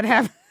 planes that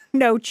have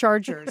no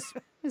chargers.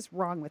 What is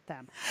wrong with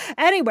them?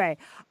 Anyway,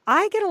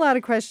 I get a lot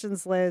of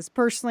questions, Liz.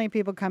 Personally,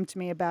 people come to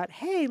me about,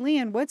 hey,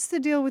 Leanne, what's the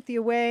deal with the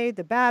Away,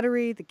 the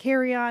battery, the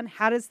carry-on?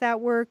 How does that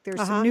work? There's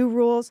some new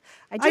rules.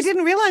 I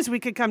didn't realize we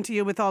could come to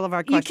you with all of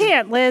our questions. You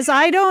can't, Liz.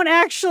 I don't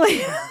work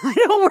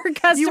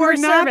customer service. You are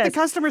not the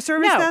customer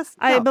service desk?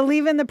 I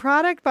believe in the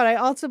product, but I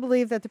also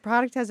believe that the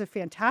product has a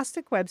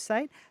fantastic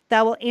website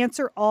that will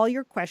answer all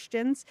your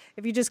questions.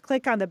 If you just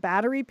click on the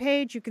battery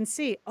page, you can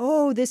see,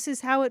 this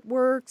is how it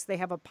works. They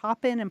have a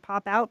pop-in and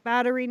pop-out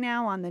battery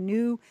now on the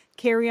new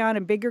carry-on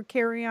and bigger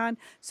carry-on.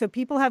 So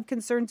people have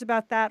concerns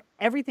about that.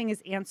 Everything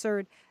is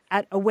answered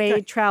at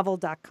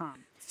awaytravel.com.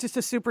 It's just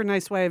a super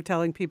nice way of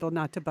telling people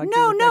not to bug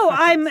you. No,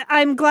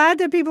 I'm glad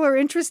that people are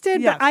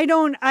interested, but I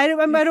don't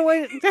want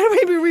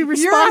to be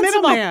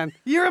responsible.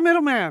 You're a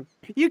middleman.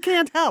 You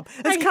can't help.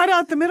 Let's cut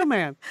out the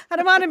middleman. I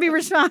don't want to be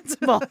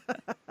responsible.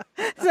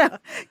 So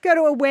go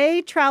to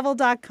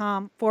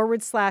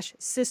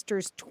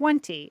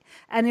awaytravel.com/sisters20.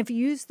 And if you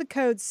use the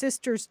code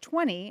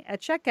sisters20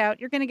 at checkout,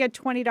 you're going to get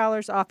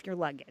 $20 off your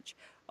luggage.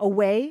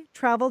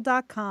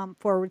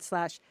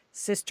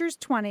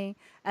 awaytravel.com/sisters20,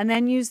 and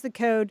then use the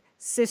code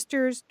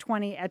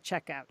sisters20 at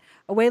checkout.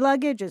 Away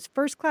luggage is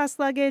first-class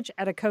luggage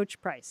at a coach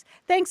price.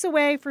 Thanks,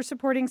 Away, for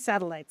supporting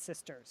Satellite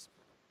Sisters.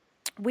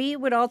 We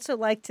would also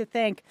like to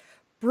thank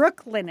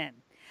Brooklinen.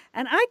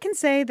 And I can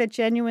say that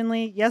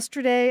genuinely,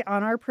 yesterday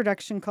on our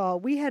production call,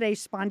 we had a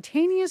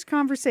spontaneous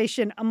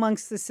conversation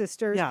amongst the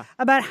sisters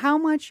about how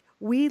much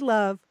we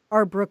love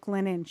our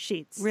Brooklinen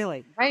sheets.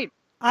 Really? Right.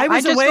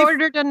 I just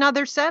ordered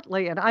another set,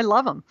 Lee, and I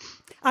love them.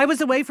 I was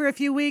away for a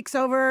few weeks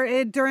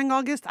during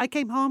August. I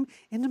came home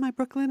into my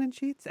Brooklinen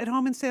sheets at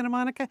home in Santa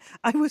Monica.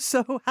 I was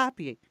so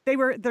happy.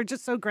 They're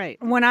just so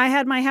great. When I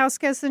had my house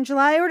guests in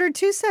July, I ordered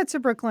 2 sets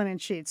of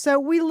Brooklinen sheets. So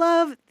we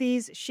love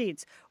these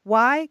sheets.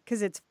 Why?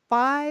 Because it's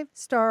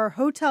 5-star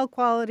hotel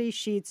quality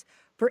sheets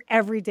for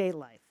everyday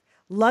life.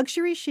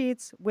 Luxury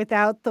sheets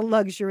without the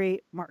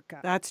luxury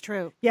markup. That's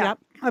true. Yeah. Yep.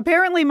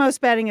 Apparently,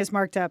 most bedding is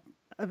marked up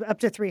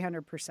to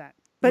 300%.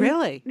 But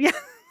really? Yeah.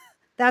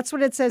 That's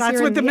what it says here.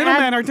 That's what the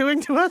middlemen are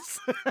doing to us?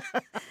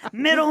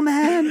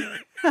 Middlemen.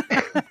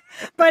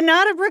 But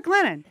not a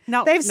Brooklinen.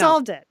 No. They've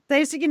solved it.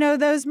 They said,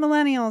 those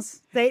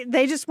millennials,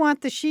 they just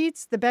want the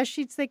sheets, the best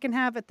sheets they can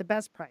have at the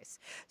best price.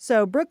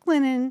 So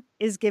Brooklinen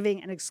is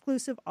giving an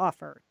exclusive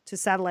offer to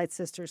Satellite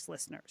Sisters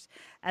listeners.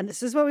 And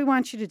this is what we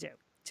want you to do.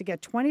 To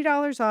get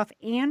 $20 off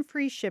and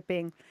free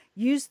shipping,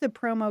 use the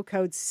promo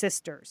code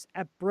SISTERS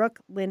at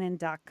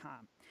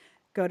brooklinen.com.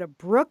 Go to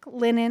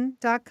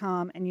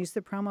brooklinen.com and use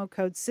the promo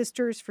code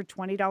SISTERS for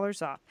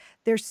 $20 off.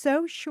 They're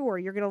so sure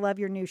you're going to love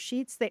your new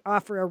sheets. They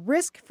offer a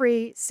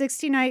risk-free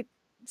 60-night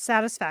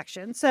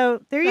satisfaction. So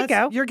there you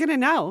go. You're going to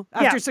know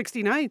after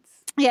 60 nights.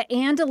 Yeah,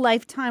 and a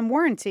lifetime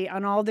warranty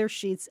on all their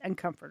sheets and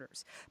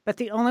comforters. But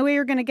the only way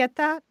you're going to get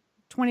that,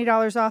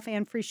 $20 off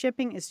and free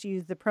shipping, is to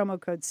use the promo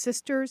code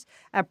SISTERS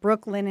at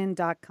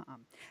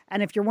brooklinen.com.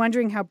 And if you're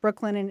wondering how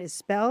Brooklinen is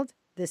spelled,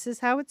 this is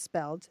how it's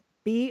spelled.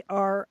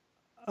 BROOK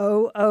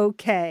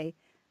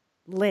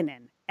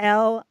linen,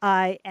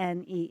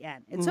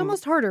 Linen. It's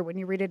almost harder when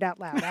you read it out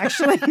loud,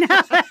 actually.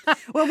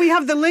 Well, we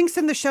have the links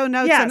in the show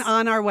notes Yes. and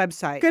on our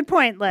website. Good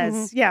point,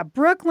 Liz. Yeah,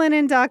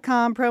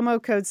 brooklinen.com,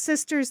 promo code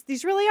SISTERS.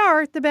 These really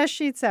are the best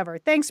sheets ever.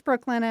 Thanks,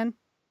 Brooklinen.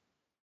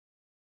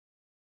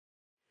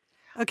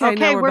 Okay,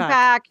 now we're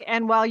back.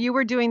 And while you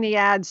were doing the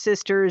ad,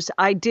 sisters,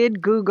 I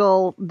did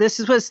Google. This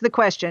was the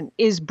question: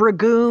 is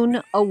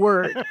brigoon a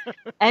word?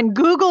 And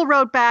Google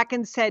wrote back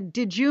and said,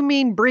 "Did you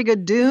mean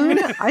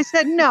brigadoon?" I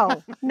said,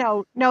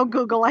 "No,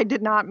 Google, I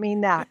did not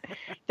mean that."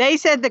 They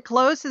said the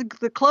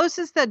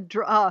closest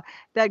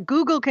that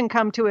Google can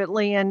come to it,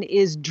 Leon,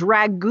 is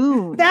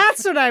dragoon.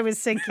 That's what I was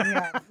thinking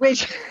of.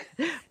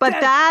 But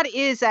that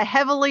is a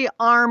heavily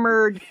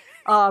armored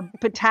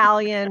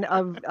battalion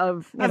of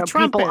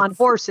people on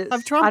horses.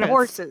 Of trumpets. On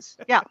horses.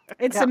 Yeah.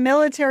 It's a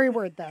military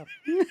word, though.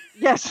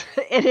 Yes,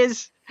 it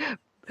is.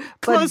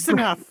 Close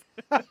enough.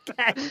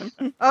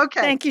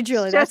 Okay. Thank you,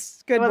 Julie.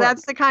 That's good. Well, work.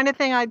 that's the kind of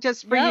thing I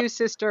just for you,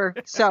 sister.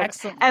 So,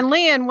 Excellent. And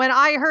Leon, when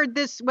I read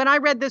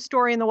this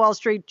story in the Wall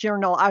Street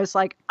Journal, I was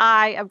like,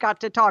 I have got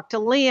to talk to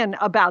Leon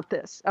about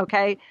this.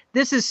 Okay,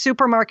 this is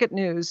supermarket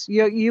news.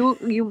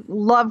 You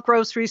love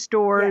grocery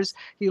stores.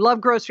 Yes. You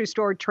love grocery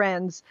store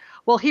trends.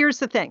 Well, here's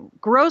the thing: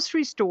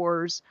 grocery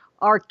stores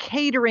are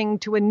catering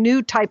to a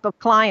new type of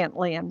client,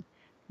 Leon,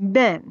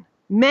 men.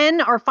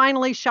 Men are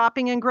finally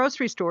shopping in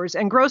grocery stores,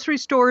 and grocery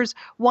stores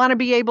want to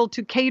be able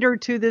to cater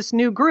to this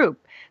new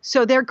group.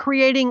 So they're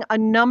creating a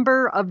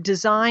number of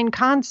design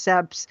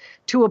concepts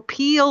to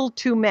appeal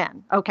to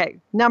men. Okay,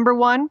 number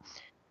one,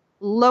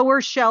 lower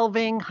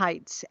shelving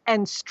heights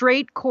and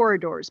straight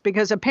corridors,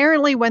 because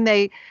apparently when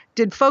they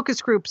did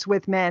focus groups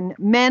with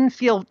men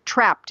feel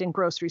trapped in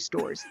grocery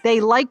stores. They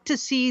like to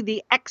see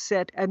the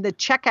exit and the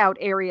checkout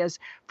areas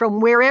from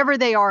wherever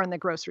they are in the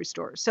grocery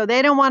store. So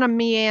they don't want to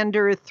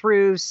meander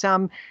through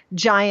some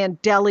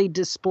giant deli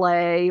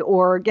display,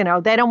 or,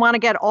 they don't want to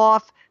get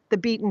off the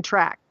beaten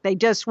track. They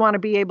just want to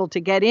be able to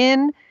get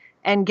in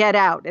and get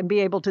out and be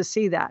able to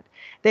see that.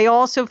 They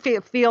also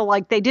feel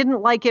like they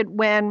didn't like it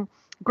when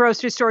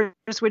grocery stores,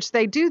 which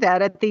they do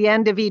that at the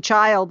end of each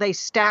aisle, they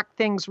stack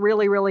things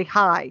really, really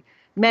high.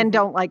 Men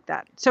don't like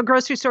that. So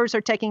grocery stores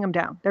are taking them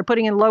down. They're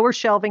putting in lower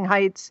shelving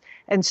heights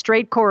and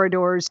straight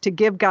corridors to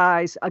give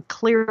guys a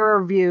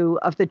clearer view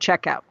of the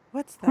checkout.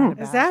 What's that about?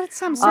 Is that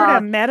some sort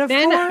of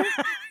metaphor?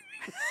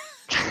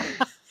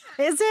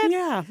 Is it?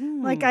 Yeah.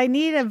 Like I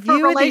need a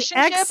view of the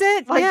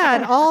exit? Like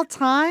at all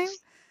times?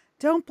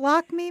 Don't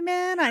block me,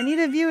 man. I need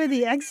a view of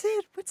the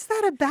exit. What's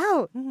that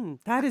about?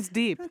 That is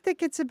deep. I don't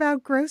think it's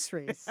about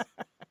groceries.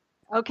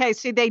 Okay,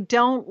 see, they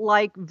don't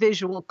like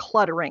visual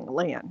cluttering,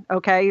 Leon.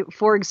 Okay,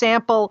 for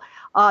example,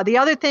 the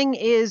other thing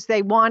is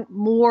they want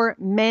more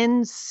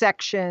men's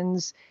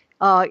sections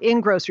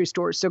in grocery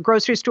stores. So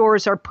grocery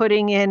stores are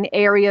putting in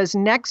areas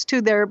next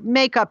to their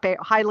makeup,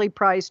 highly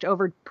priced,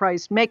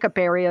 overpriced makeup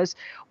areas,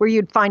 where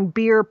you'd find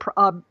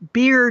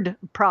beard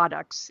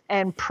products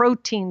and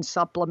protein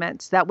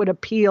supplements that would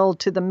appeal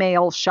to the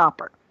male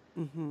shopper.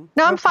 Mm-hmm.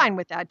 No, I'm fine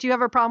with that. Do you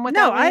have a problem with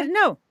that?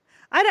 No.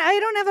 I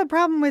don't have a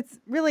problem with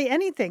really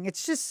anything.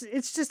 It's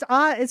just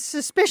odd. It's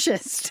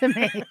suspicious to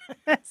me.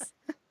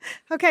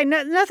 Okay,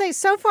 nothing.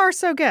 So far,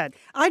 so good.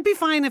 I'd be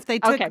fine if they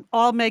took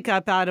all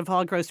makeup out of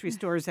all grocery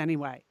stores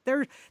anyway.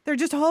 They're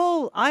just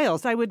whole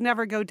aisles. I would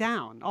never go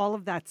down all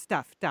of that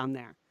stuff down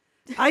there.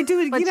 I do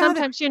it. But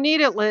sometimes you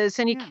need it, Liz,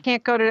 and you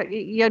can't go to.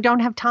 You don't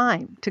have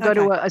time to go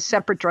to a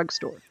separate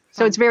drugstore.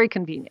 So it's very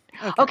convenient.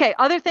 Okay.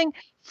 Other thing,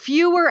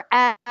 fewer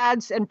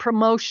ads and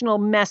promotional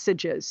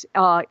messages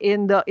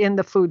in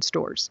the food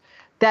stores.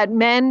 That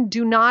men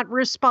do not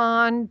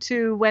respond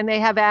to when they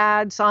have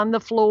ads on the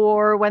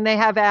floor, when they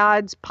have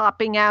ads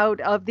popping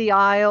out of the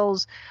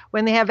aisles,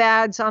 when they have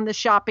ads on the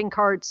shopping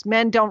carts.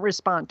 Men don't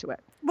respond to it.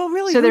 Well,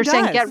 really, so they're who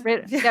saying does?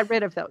 get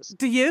rid of those.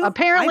 Do you?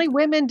 Apparently,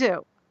 women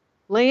do.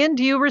 Leon,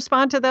 do you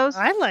respond to those?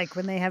 I like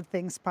when they have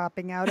things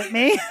popping out at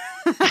me.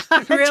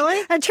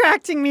 Really?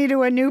 Attracting me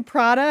to a new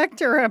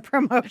product or a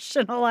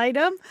promotional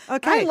item.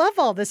 Okay. I love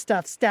all this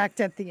stuff stacked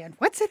at the end.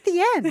 What's at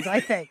the end,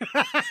 I think?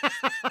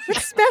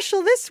 What's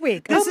special this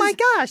week? My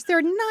gosh, there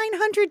are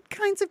 900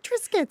 kinds of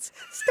Triscuits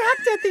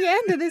stacked at the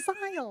end of this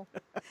aisle.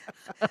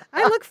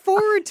 I look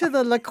forward to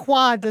the La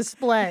Croix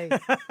display.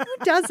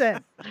 Who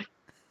doesn't?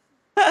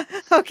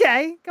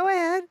 Okay, go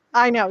ahead.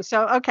 I know.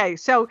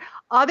 So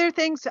other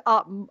things,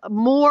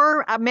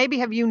 more, maybe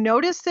have you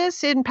noticed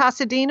this in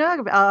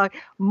Pasadena?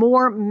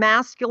 More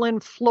masculine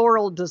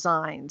floral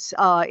designs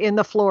in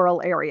the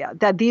floral area,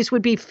 that these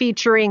would be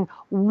featuring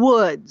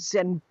woods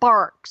and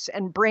barks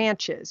and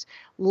branches,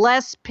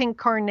 less pink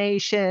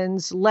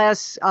carnations,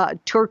 less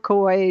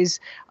turquoise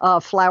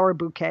flower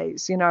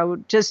bouquets,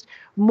 just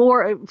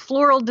more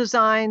floral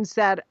designs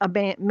that a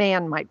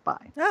man might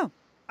buy. Oh.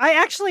 I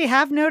actually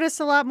have noticed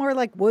a lot more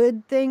like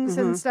wood things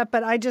and stuff,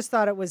 but I just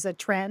thought it was a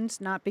trend,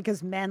 not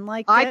because men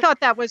liked it. I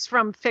thought that was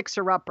from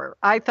Fixer Upper.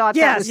 I thought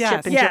that was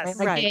Chip and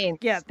Joanna Gaines.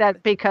 Yeah.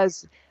 That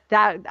because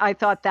That I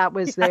thought that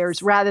was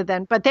theirs rather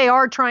than, but they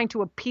are trying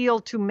to appeal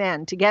to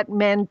men, to get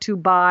men to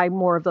buy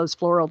more of those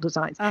floral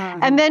designs.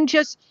 And then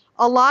just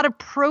a lot of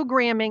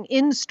programming,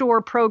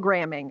 in-store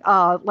programming,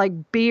 like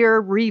beer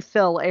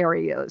refill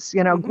areas.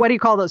 What do you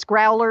call those?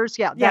 Growlers?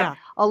 Yeah.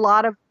 A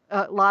lot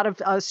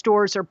of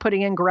stores are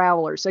putting in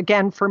growlers,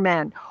 again, for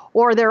men,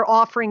 or they're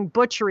offering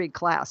butchery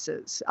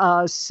classes.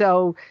 I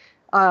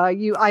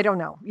don't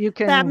know. You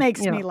can. That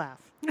makes me laugh.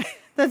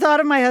 The thought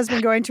of my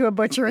husband going to a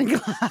butchering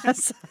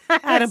class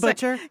at a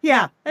butcher.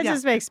 It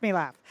just makes me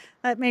laugh.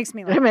 That makes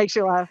me laugh. It makes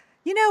you laugh.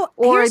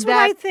 Here's what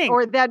I think.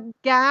 Or that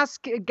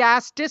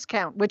gas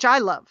discount, which I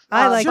love.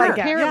 I like but that.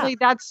 apparently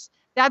that's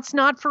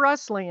not for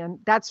us, Lian.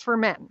 That's for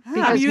men.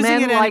 Because I'm using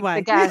men it like anyway.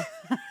 the gas.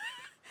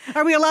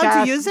 Are we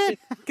allowed to use it?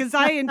 Because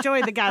I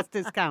enjoy the gas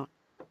discount.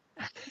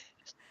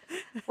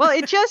 Well,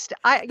 it just,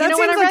 That when seems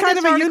I like read kind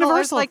this of a article, I was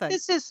universal like, thing.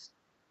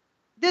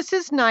 this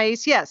is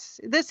nice. Yes,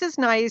 this is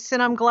nice.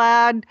 And I'm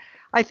glad.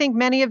 I think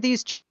many of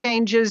these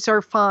changes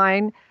are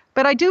fine.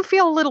 But I do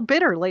feel a little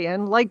bitter,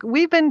 Lian. Like,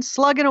 we've been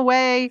slugging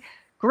away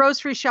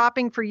grocery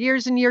shopping for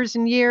years and years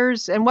and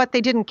years, and what,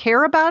 they didn't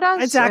care about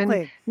us?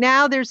 Exactly. And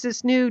now there's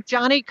this new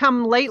Johnny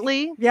come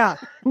lately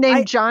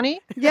named Johnny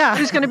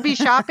who's going to be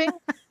shopping.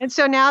 And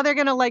so now they're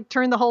going to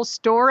turn the whole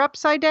store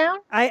upside down.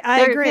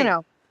 I agree.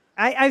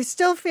 I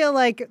still feel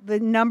like the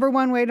number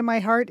one way to my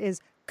heart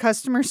is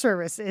customer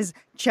service, is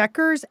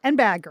checkers and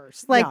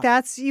baggers.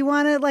 That's, you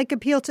want to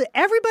appeal to,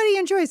 everybody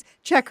enjoys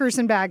checkers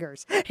and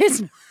baggers.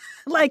 It's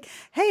like,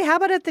 hey, how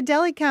about at the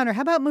deli counter?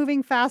 How about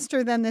moving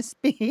faster than the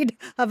speed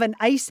of an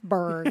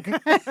iceberg?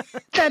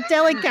 That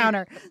deli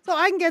counter, so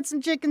I can get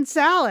some chicken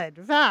salad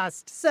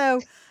fast. So,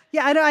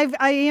 yeah,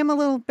 I am a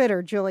little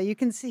bitter, Julie. You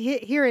can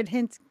hear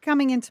it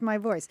coming into my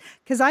voice,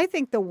 because I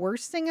think the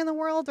worst thing in the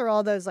world are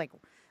all those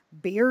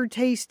beer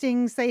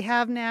tastings they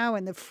have now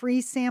and the free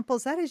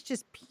samples. That is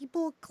just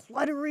people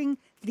cluttering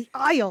the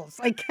aisles.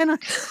 I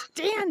cannot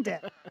stand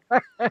it.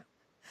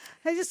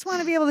 I just want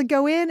to be able to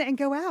go in and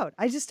go out.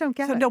 I just don't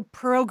get it. So no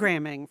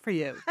programming for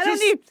you. I don't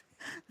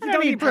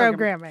need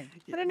programming.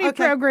 I don't need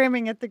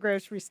programming at the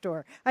grocery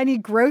store. I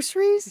need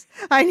groceries.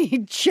 I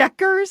need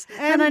checkers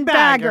and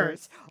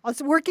baggers.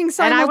 Also working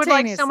simultaneously. And I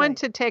would like someone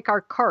to take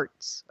our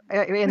carts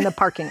in the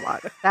parking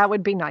lot. That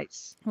would be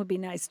nice. Would be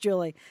nice,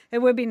 Julie. It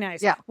would be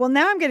nice. Yeah. Well,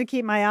 now I'm going to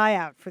keep my eye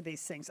out for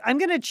these things. I'm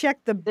going to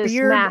check the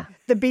beard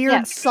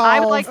solve. I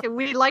would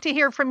we'd like to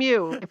hear from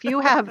you. If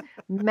you have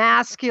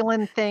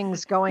masculine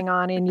things going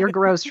on in your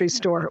grocery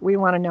store, we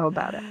want to know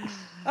about it.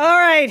 All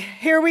right,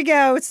 here we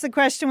go. It's the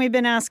question we've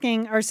been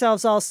asking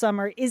ourselves all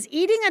summer. Is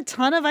eating a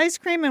ton of ice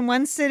cream in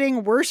one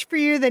sitting worse for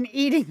you than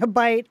eating a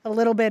bite a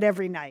little bit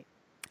every night?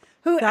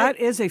 That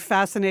is a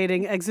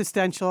fascinating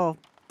existential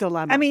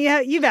dilemma. I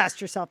mean, you've asked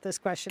yourself this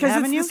question,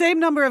 haven't you? Because it's the same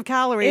number of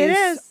calories. It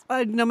is.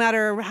 No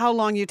matter how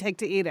long you take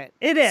to eat it.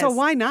 It is. So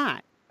why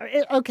not?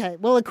 Okay,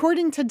 well,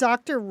 according to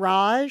Dr.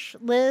 Raj,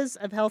 Liz,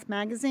 of Health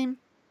Magazine,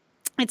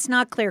 it's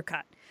not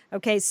clear-cut.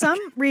 Okay, some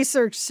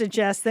research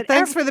suggests that...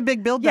 Thanks for the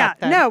big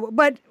build-up, then. No,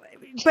 but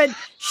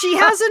she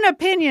has an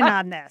opinion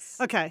on this.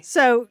 Okay.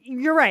 So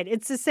you're right.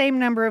 It's the same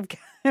number of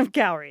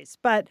calories.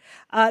 But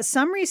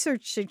some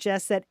research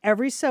suggests that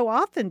every so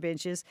often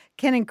binges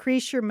can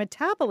increase your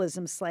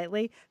metabolism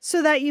slightly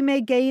so that you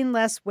may gain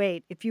less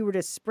weight if you were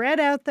to spread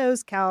out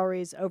those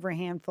calories over a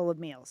handful of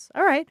meals.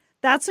 All right.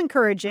 That's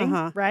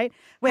encouraging, right?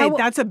 Wait,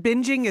 that's a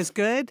binging is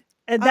good?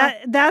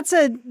 That's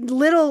a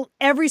little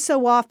every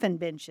so often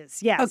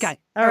binges. Yes. Okay.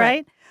 All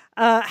right.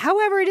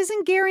 However, it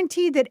isn't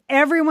guaranteed that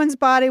everyone's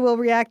body will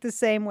react the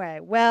same way.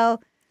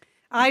 Well,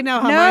 I know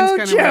how mine's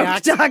going to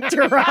react.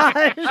 Dr.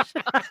 Raj.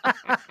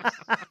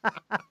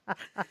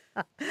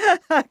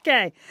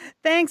 Okay.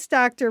 Thanks,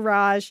 Dr.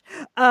 Raj.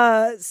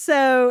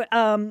 So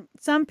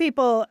some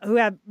people who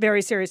have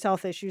very serious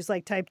health issues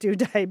like type 2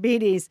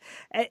 diabetes,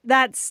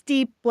 that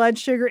steep blood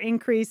sugar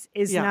increase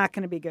is not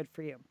going to be good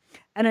for you.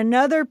 And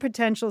another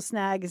potential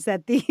snag is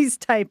that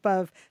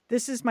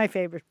this is my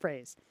favorite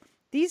phrase,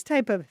 these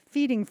type of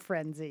feeding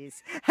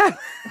frenzies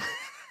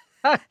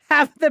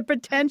have the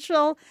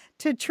potential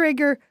to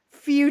trigger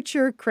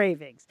future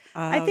cravings.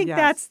 I think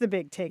that's the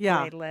big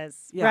takeaway, Liz,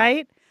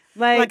 right?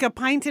 Like a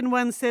pint in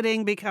one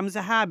sitting becomes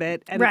a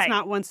habit, and it's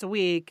not once a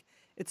week.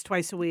 It's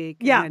twice a week.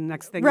 Yeah. And then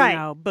next thing you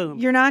know, boom.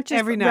 You're not just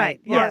every night.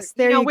 Right. Yes.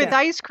 There you go. With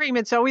ice cream,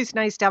 it's always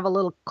nice to have a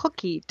little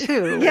cookie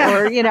too. Yeah.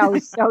 Or,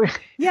 so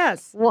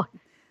yes. Well,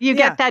 you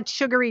get that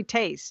sugary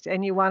taste,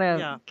 and you want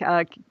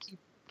to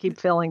keep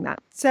filling that.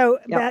 So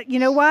you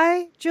know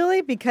why,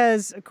 Julie?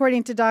 Because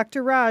according to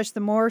Dr. Raj, the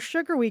more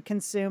sugar we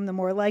consume, the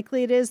more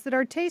likely it is that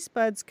our taste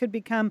buds could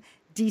become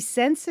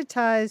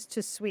desensitized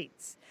to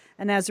sweets.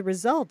 And as a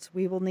result,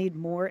 we will need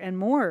more and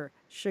more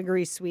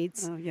sugary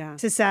sweets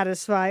to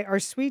satisfy our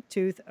sweet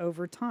tooth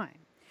over time.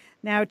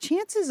 Now,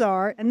 chances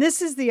are, and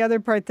this is the other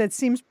part that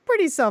seems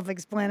pretty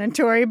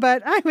self-explanatory,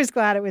 but I was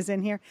glad it was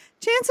in here.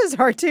 Chances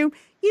are, too,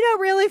 you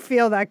don't really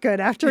feel that good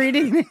after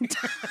eating an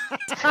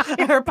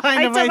entire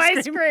pint of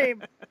ice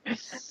cream.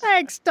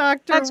 Thanks,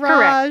 Dr. That's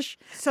Raj. correct.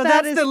 So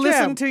that's is the true.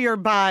 listen to your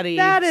body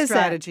That is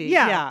strategy. It.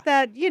 Yeah,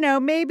 that,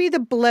 maybe the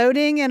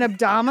bloating and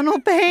abdominal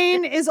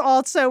pain is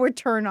also a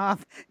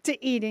turnoff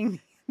to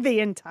eating the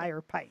entire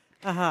pint.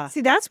 Uh-huh.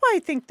 See, that's why I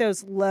think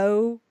those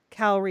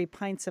low-calorie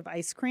pints of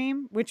ice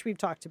cream, which we've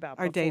talked about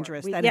before. Are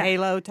dangerous. That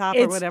halo top or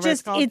It's whatever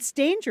it's called. It's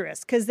dangerous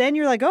because then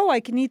you're like, oh, I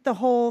can eat the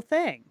whole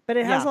thing. But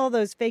it has all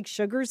those fake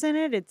sugars in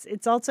it.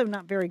 It's also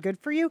not very good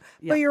for you.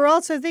 Yeah. But you're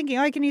also thinking,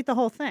 oh, I can eat the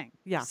whole thing.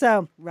 Yeah.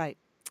 So, right.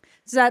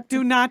 that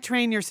Do not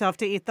train yourself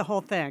to eat the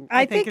whole thing.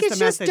 I think is it's the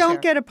just message don't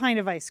here. get a pint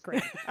of ice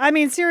cream. I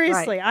mean,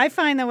 seriously, I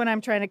find that when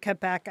I'm trying to cut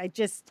back, I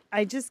just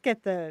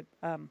get the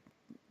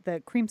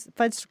cream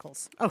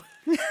fudgesicles. Oh.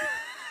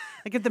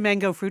 I get the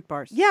mango fruit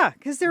bars. Yeah,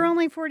 because they're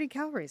only 40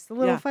 calories, the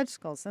little Yeah.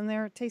 fudgesicles, and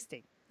they're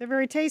tasty. They're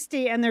very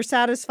tasty, and they're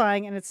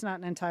satisfying, and it's not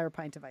an entire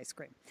pint of ice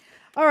cream.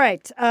 All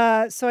right,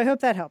 so I hope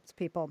that helped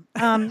people.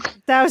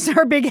 That was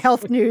our big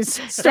health news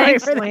story.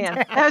 Thanks, for the Leanne.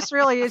 day. That's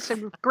really it's a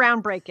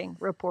groundbreaking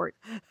report.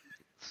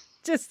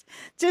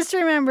 Just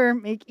remember,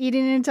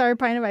 eating an entire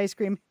pint of ice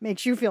cream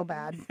makes you feel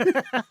bad.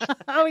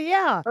 Oh,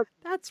 yeah,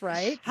 that's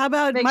right. How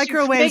about Makes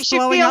microwaves you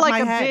blowing feel up like my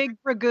a head? big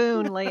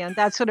dragoon, Leanne.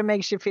 That's what it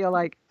makes you feel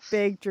like.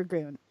 Big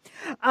dragoon.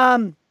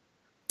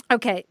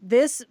 Okay,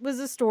 this was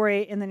a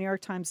story in the New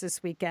York Times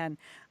this weekend.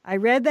 I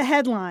read the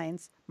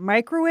headlines.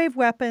 Microwave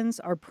weapons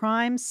are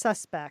prime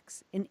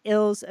suspects in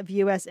ills of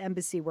U.S.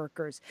 embassy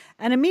workers.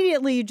 And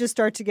immediately you just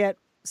start to get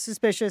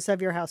suspicious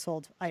of your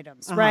household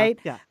items, right?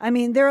 Yeah. I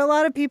mean, there are a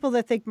lot of people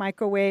that think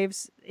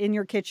microwaves in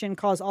your kitchen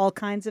cause all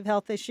kinds of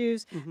health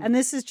issues. And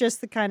this is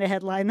just the kind of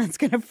headline that's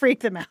going to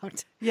freak them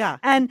out. Yeah.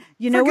 And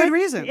you know For good what?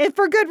 reason.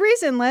 For good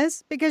reason,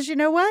 Liz, because you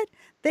know what?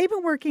 They've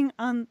been working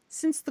on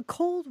since the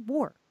Cold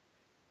War.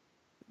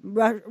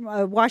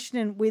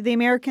 Washington, the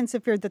Americans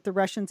have feared that the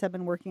Russians have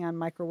been working on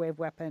microwave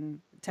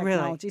weapon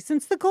technology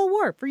since the Cold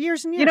War for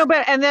years and years.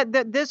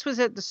 But this was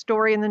at the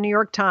story in the New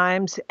York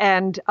Times,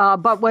 and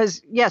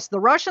the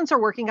Russians are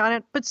working on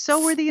it, but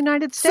so are the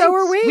United States. So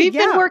are we. We've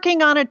been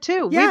working on it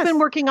too. Yes. We've been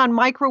working on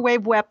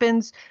microwave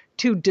weapons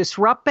to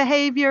disrupt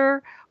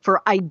behavior,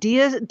 for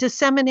idea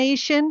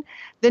dissemination.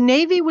 The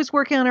Navy was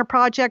working on a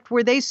project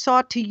where they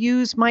sought to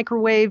use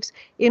microwaves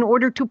in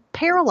order to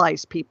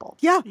paralyze people.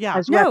 Yeah.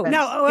 As No.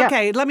 weapons.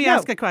 Okay. Let me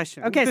ask a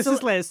question. Okay, This so-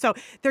 is Liz. So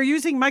they're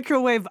using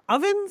microwave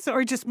ovens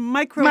or just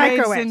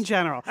microwaves in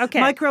general? Okay.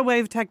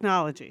 Microwave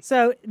technology.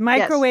 So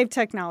microwave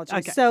technology.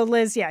 Okay. So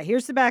Liz,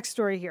 here's the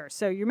backstory here.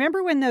 So you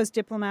remember when those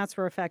diplomats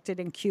were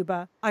affected in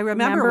Cuba? I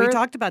remember we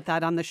talked about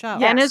that on the show.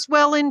 And as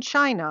well in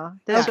China.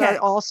 There's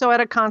also at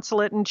a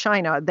consulate in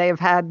China. They have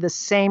had the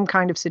same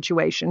kind of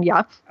situation.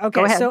 Yeah. Okay,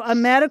 Go ahead. so a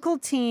medical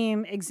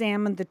team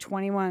examined the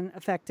 21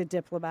 affected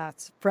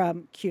diplomats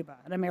from Cuba,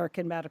 an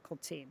American medical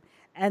team.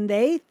 And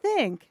they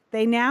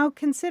now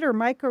consider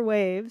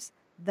microwaves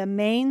the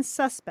main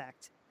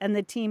suspect. And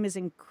the team is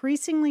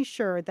increasingly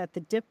sure that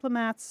the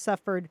diplomats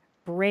suffered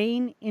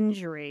brain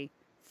injury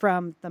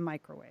from the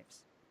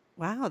microwaves.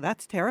 Wow,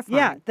 that's terrifying.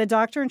 Yeah, the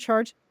doctor in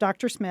charge,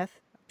 Dr. Smith,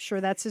 I'm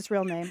sure that's his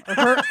real name,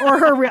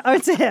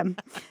 it's him.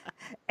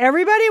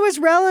 Everybody was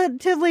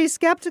relatively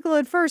skeptical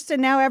at first,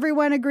 and now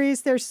everyone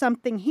agrees there's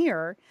something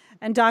here.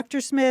 And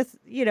Dr. Smith,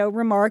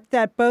 remarked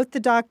that both the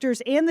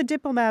doctors and the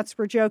diplomats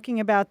were joking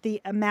about the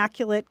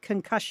immaculate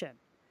concussion.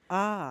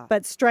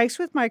 But strikes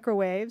with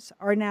microwaves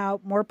are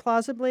now more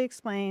plausibly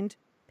explained.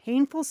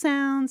 Painful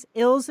sounds,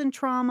 ills and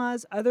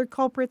traumas, other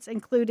culprits,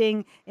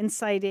 including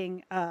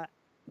inciting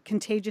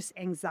contagious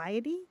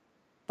anxiety,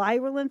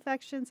 viral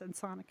infections, and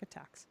sonic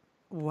attacks.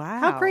 Wow.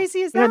 How crazy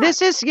is that?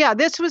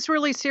 This was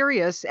really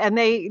serious. And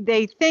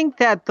they think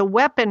that the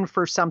weapon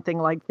for something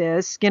like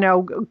this,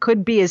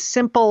 could be as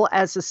simple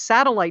as a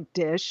satellite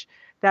dish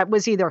that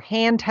was either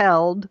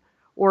handheld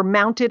or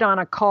mounted on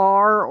a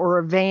car or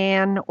a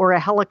van or a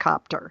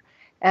helicopter.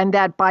 And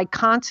that by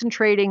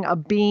concentrating a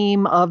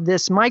beam of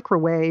this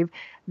microwave,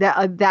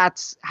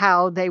 that's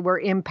how they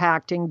were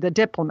impacting the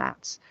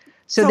diplomats.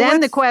 So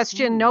then the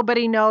question,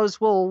 nobody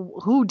knows, well,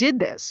 who did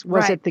this?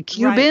 Was it the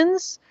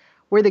Cubans?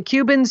 Were the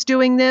Cubans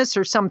doing this,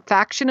 or some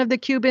faction of the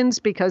Cubans,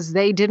 because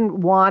they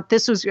didn't want,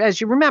 this was, as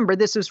you remember,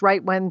 this was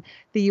right when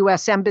the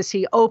U.S.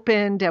 Embassy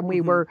opened and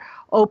we were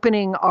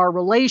opening our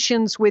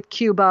relations with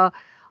Cuba.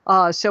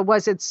 So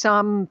was it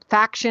some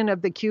faction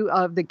of the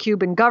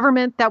Cuban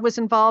government that was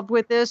involved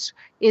with this?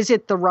 Is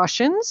it the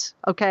Russians?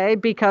 Okay,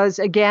 because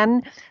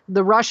again,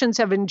 the Russians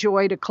have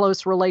enjoyed a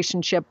close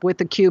relationship with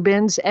the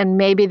Cubans, and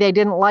maybe they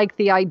didn't like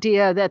the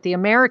idea that the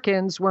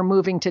Americans were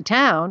moving to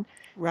town.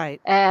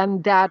 Right.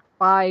 And that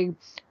by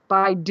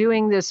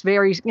doing this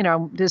very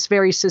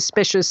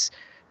suspicious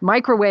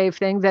microwave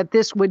thing, that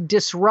this would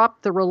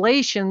disrupt the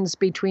relations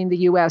between the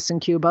U.S. and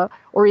Cuba?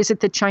 Or is it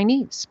the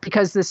Chinese?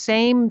 Because the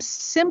same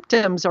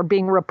symptoms are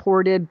being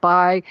reported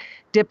by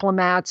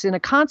diplomats in a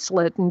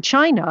consulate in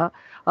China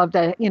of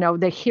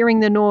the hearing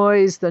the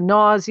noise, the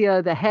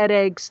nausea, the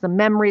headaches, the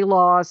memory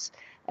loss.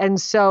 And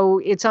so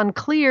it's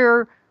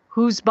unclear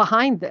who's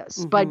behind this.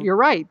 Mm-hmm. But you're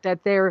right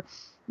that they're,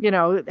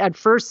 at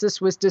first this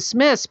was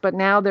dismissed, but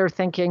now they're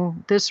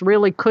thinking this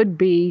really could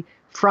be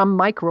from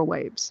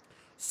microwaves.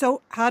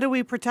 So how do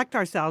we protect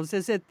ourselves?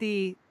 Is it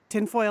the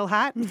tinfoil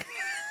hat?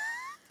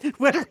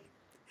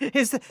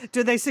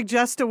 Do they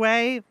suggest a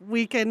way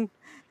we can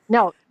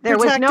No, there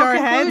was no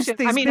conclusion.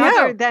 Heads,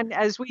 other than,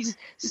 as we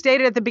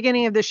stated at the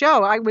beginning of the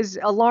show, I was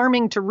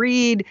alarming to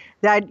read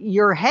that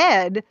your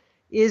head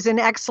is an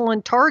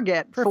excellent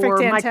target for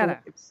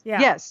microwaves.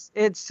 Yeah. Yes,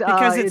 it's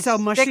because it's so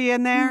mushy thick,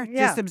 in there,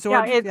 just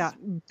absorbed. Yeah, it's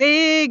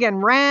big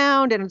and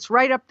round, and it's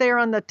right up there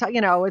on the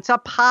it's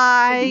up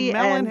high.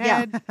 Melon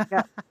head.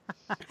 Yeah.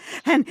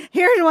 And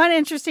here's one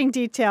interesting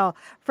detail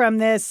from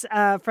this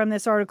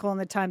article in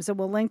the Times, that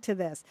we'll link to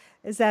this,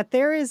 is that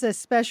there is a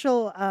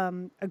special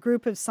a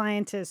group of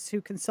scientists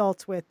who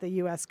consults with the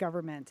U.S.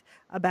 government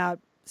about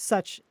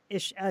such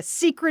a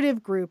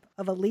secretive group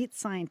of elite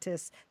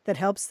scientists that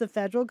helps the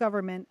federal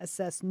government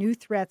assess new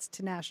threats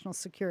to national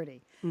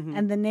security. Mm-hmm.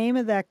 And the name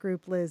of that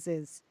group, Liz,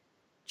 is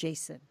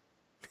Jason.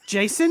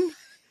 Jason?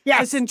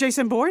 Yes. As in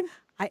Jason Bourne?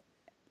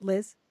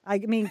 Liz,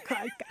 I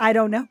I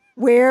don't know.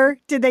 Where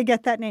did they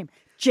get that name?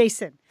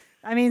 Jason.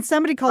 I mean,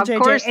 somebody called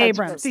J.J.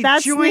 Abrams.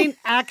 That's Joint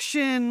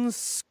Action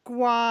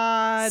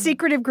Squad.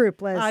 Secretive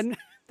group, Liz.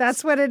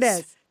 That's what it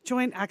is.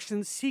 Joint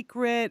Action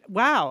Secret.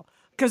 Wow.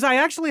 Because I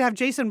actually have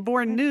Jason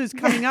Bourne news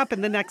coming up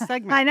in the next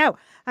segment.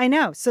 I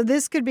know. So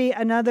this could be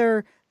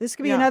another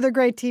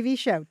great TV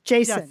show.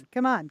 Jason, yes.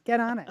 Come on,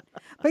 get on it.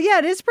 But yeah,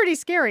 it is pretty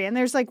scary. And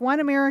there's like one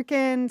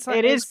American.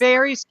 It is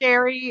very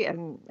scary,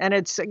 and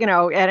it's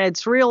and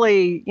it's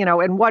really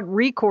and what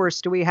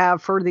recourse do we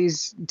have for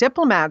these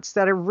diplomats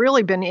that have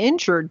really been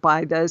injured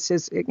by this?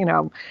 Is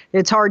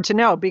it's hard to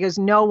know because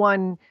no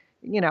one's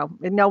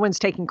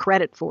taking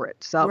credit for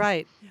it. So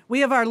right. We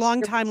have our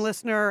longtime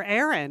listener,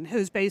 Erin,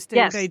 who's based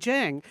in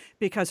Beijing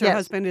because her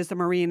husband is the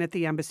Marine at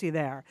the embassy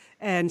there.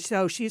 And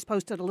so she's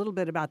posted a little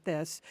bit about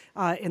this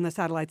in the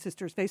Satellite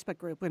Sisters Facebook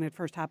group when it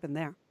first happened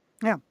there.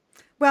 Yeah.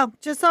 Well,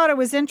 just thought it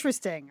was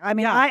interesting. I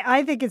mean,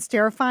 I think it's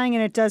terrifying,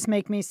 and it does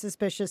make me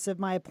suspicious of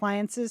my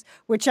appliances,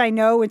 which I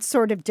know it's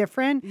sort of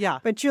different. Yeah.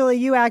 But Julie,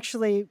 you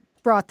actually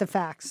brought the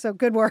facts, so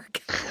good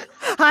work.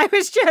 I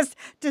was just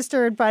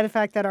disturbed by the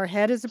fact that our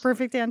head is a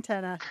perfect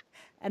antenna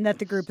and that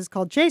the group is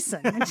called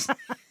Jason.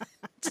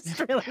 Just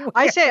really weird.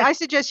 I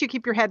suggest you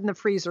keep your head in the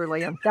freezer,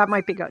 Liam. That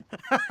might be good.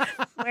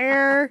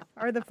 Where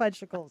are the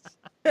fudgicles?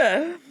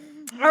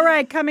 All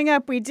right, coming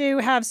up, we do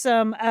have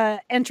some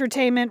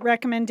entertainment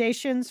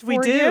recommendations for you.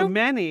 We do,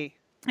 many.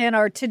 And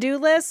our to-do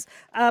list.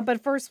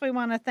 But first, we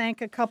want to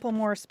thank a couple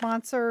more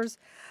sponsors.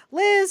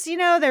 Liz,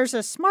 there's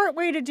a smart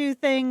way to do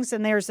things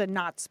and there's a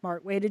not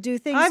smart way to do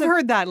things. I've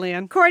heard that,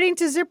 Lian. According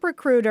to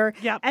ZipRecruiter.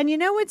 Yep. And you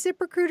know what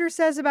ZipRecruiter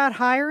says about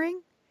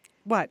hiring?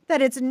 What?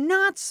 That it's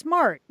not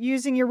smart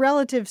using your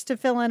relatives to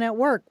fill in at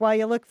work while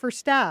you look for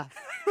staff.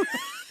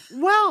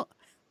 Well,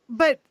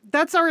 but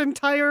that's our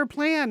entire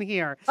plan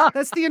here.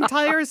 That's the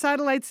entire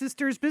Satellite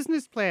Sisters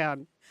business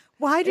plan.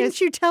 Why didn't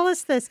you tell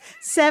us this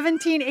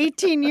 17,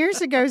 18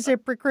 years ago,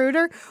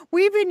 ZipRecruiter?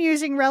 We've been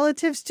using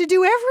relatives to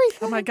do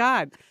everything. Oh, my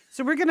God.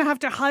 So we're going to have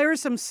to hire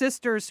some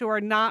sisters who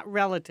are not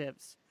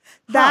relatives.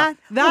 That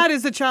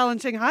is a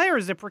challenging hire,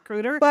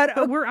 ZipRecruiter,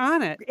 but we're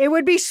on it. It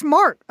would be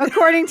smart,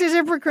 according to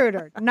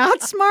ZipRecruiter.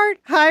 Not smart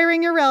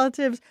hiring your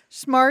relatives,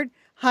 smart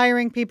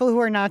hiring people who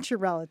are not your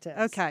relatives.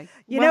 Okay.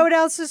 You know what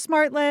else is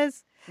smart,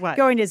 Liz? What?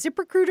 Going to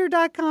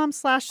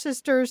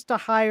ZipRecruiter.com/sisters to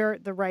hire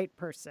the right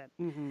person.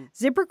 Mm-hmm.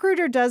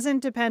 ZipRecruiter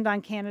doesn't depend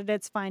on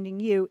candidates finding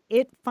you.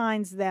 It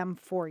finds them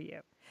for you.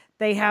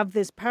 They have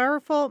this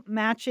powerful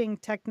matching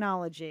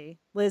technology.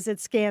 Liz, it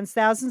scans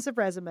thousands of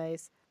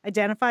resumes,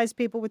 identifies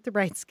people with the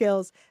right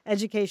skills,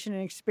 education,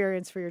 and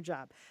experience for your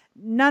job.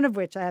 None of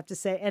which, I have to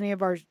say, any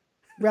of our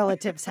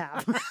relatives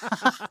have.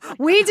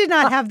 We did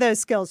not have those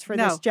skills for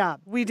this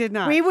job. We did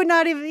not. We would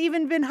not have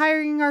even been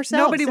hiring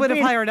ourselves. Nobody would have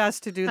hired us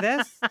to do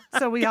this,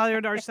 so we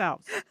hired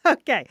ourselves.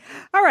 Okay.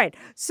 All right.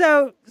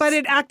 But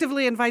it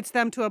actively invites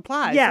them to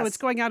apply. Yes. So it's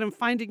going out and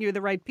finding you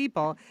the right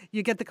people.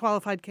 You get the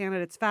qualified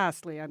candidates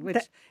fast, Leanne,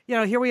 which,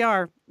 here we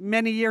are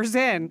many years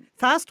in.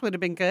 Fast would have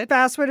been good.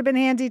 Fast would have been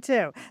handy,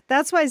 too.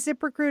 That's why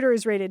ZipRecruiter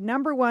is rated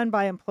 #1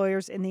 by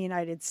employers in the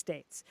United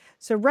States.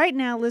 So right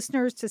now,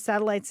 listeners to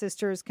Satellite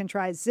Sisters can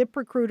try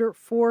ZipRecruiter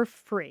for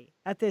free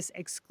at this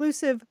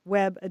exclusive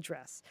web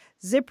address,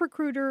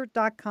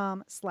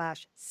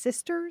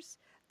 ZipRecruiter.com/sisters.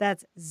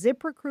 That's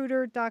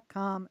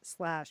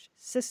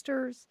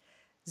ZipRecruiter.com/sisters.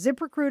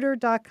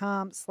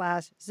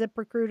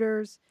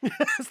 ZipRecruiter.com/ZipRecruiters.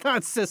 It's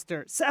not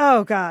sisters.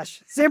 Oh,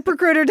 gosh.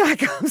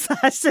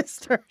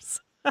 ZipRecruiter.com/sisters.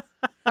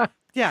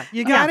 Yeah,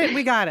 you got it.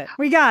 We got it.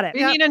 We got it.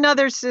 We need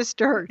another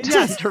sister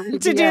to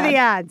do the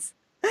ads.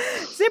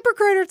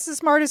 ZipRecruiter, it's the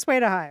smartest way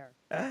to hire.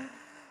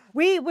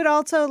 We would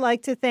also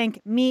like to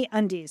thank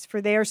MeUndies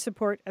for their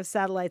support of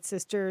Satellite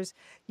Sisters.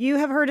 You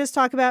have heard us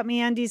talk about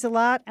MeUndies a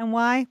lot, and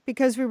why?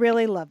 Because we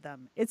really love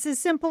them. It's as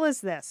simple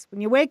as this.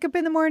 When you wake up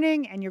in the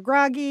morning and you're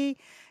groggy,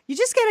 you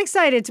just get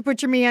excited to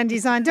put your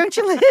MeUndies on, don't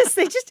you, Liz?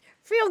 They just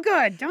feel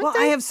good, don't Well,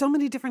 they? I have so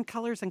many different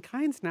colors and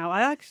kinds now.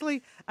 I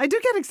do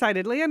get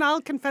excited, Lee, and I'll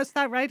confess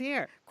that right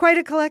here. Quite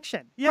a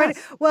collection. Yes.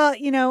 Well,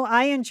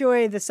 I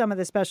enjoy some of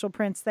the special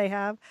prints they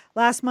have.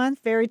 Last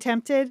month, very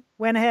tempted,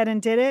 went ahead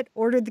and did it,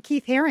 ordered the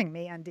Keith Haring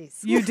MeUndies.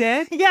 You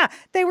did? Yeah,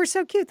 they were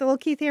so cute. The little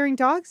Keith Haring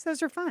dogs,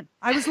 those are fun.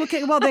 I was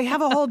looking, they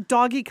have a whole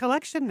doggy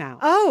collection now.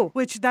 Oh.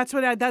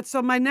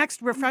 So my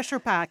next refresher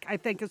pack, I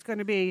think, is going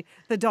to be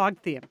the dog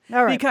theme.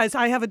 All right. Because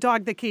I have a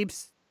dog that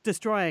keeps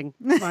destroying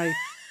my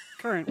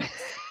current.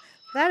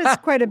 That is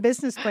quite a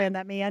business plan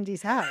that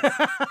MeUndies has.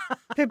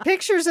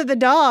 Pictures of the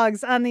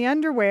dogs on the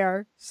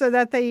underwear so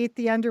that they eat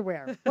the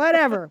underwear.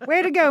 Whatever.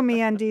 Way to go,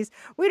 MeUndies.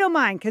 We don't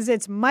mind because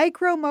it's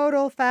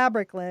micromodal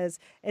fabric, Liz.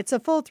 It's a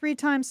full 3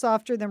 times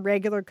softer than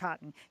regular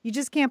cotton. You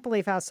just can't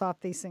believe how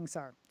soft these things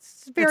are.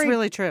 It's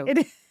really true.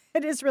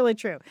 It is really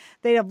true.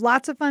 They have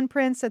lots of fun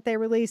prints that they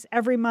release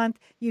every month.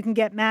 You can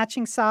get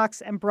matching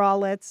socks and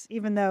bralettes,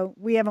 even though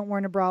we haven't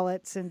worn a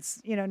bralette since,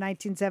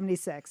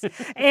 1976.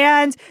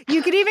 And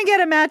you could even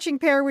get a matching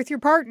pair with your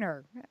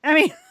partner. I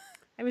mean,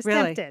 I was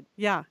tempted.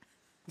 Yeah.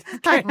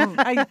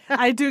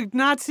 I do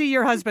not see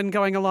your husband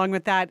going along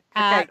with that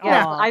at all.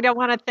 Yeah, I don't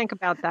want to think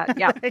about that.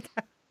 Yeah. Okay.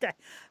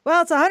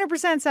 Well, it's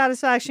 100%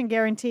 satisfaction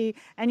guarantee,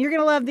 and you're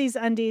going to love these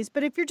undies.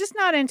 But if you're just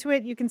not into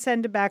it, you can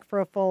send it back for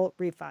a full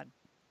refund.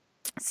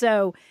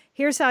 So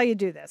here's how you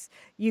do this.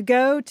 You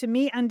go to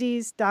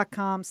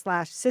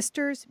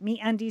MeUndies.com/sisters,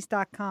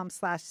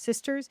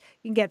 MeUndies.com/sisters.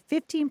 You can get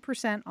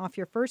 15% off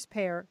your first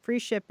pair, free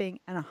shipping,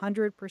 and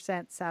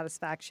 100%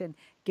 satisfaction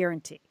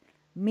guarantee.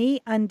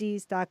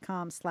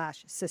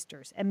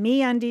 MeUndies.com/sisters. And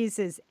MeUndies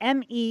is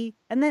M-E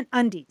and then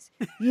undies.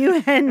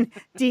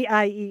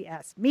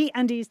 UNDIES.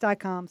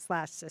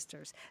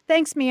 MeUndies.com/sisters.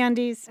 Thanks,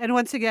 MeUndies. And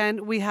once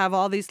again, we have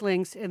all these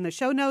links in the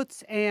show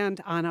notes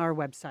and on our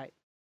website.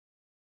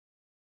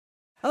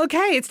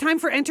 Okay, it's time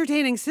for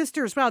Entertaining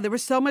Sisters. Wow, there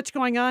was so much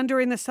going on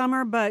during the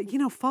summer, but,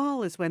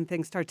 fall is when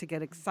things start to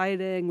get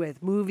exciting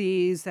with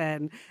movies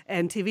and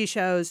TV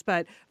shows.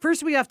 But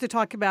first we have to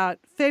talk about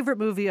favorite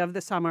movie of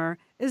the summer.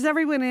 Is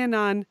everyone in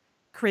on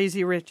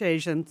Crazy Rich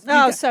Asians?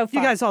 So fun.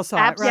 You guys all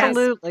saw it, right?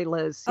 Absolutely,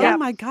 Liz. Oh,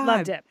 my God.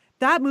 Loved it.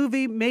 That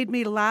movie made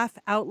me laugh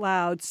out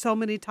loud so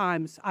many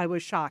times. I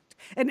was shocked.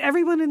 And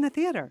everyone in the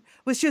theater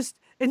was just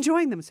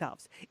enjoying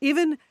themselves.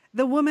 Even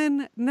the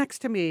woman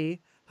next to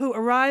me who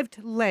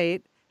arrived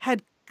late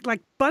had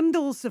like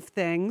bundles of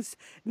things,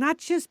 not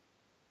just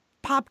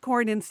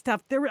popcorn and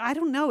stuff. I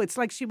don't know. It's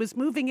like she was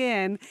moving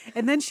in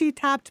and then she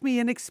tapped me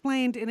and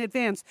explained in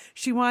advance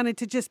she wanted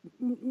to just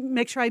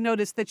make sure I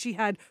noticed that she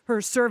had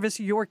her service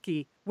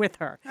Yorkie with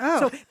her.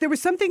 Oh. So there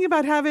was something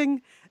about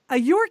having a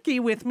Yorkie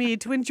with me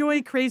to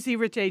enjoy Crazy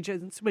Rich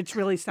Asians, which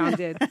really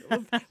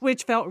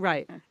which felt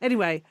right.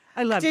 Anyway,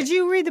 I loved it. Did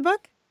you read the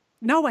book?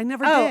 No, I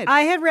never did.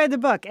 I had read the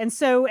book, and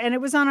it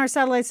was on our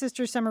Satellite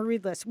Sisters summer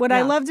read list. What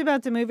I loved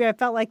about the movie, I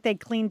felt like they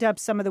cleaned up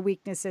some of the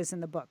weaknesses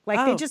in the book.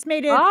 Like they just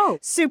made it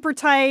super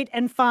tight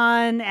and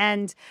fun,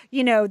 and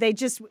they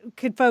just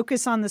could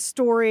focus on the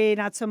story,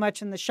 not so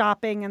much in the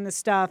shopping and the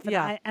stuff.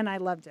 And I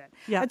loved it.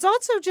 Yeah. It's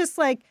also just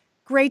like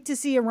great to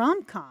see a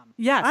rom-com.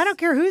 Yes. I don't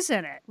care who's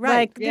in it.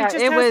 Right. Like,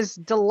 it was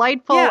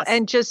delightful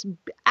and just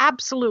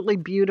absolutely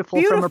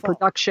beautiful from a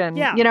production.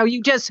 Yeah.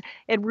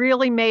 It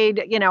really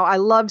made, I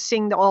love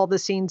seeing all the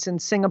scenes in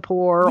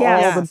Singapore,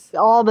 Yes.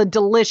 all the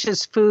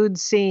delicious food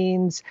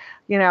scenes.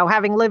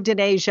 Having lived in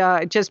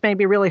Asia, it just made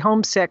me really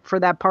homesick for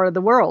that part of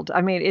the world.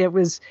 I mean, it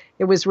was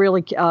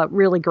really,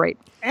 really great.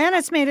 And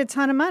it's made a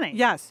ton of money.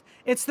 Yes.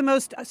 It's the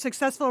most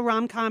successful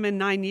rom-com in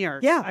 9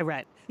 years, I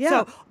read. Yeah.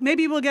 So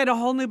maybe we'll get a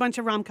whole new bunch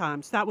of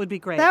rom-coms. That would be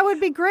great. That would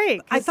be great.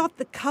 I thought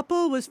the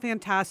couple was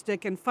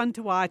fantastic and fun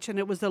to watch, and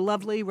it was a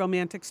lovely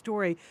romantic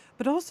story.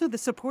 But also the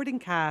supporting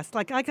cast.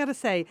 Like, I got to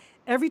say,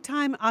 every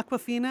time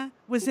Awkwafina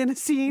was in a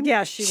scene,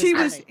 she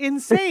was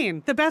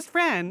insane. The best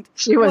friend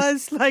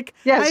was like...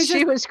 Yes,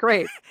 she was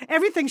great.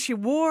 Everything she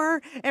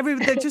wore,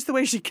 just the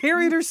way she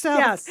carried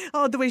herself,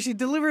 the way she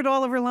delivered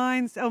all of her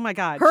lines. Oh, my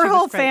God. Her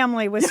whole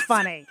family was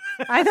funny.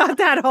 I thought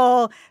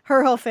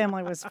her whole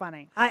family was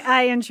funny.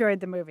 I enjoyed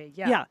the movie.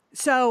 Yeah.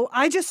 So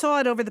I just saw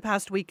it over the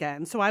past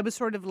weekend, so I was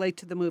sort of late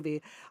to the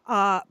movie.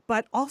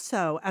 But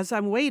also, as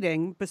I'm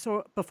waiting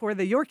before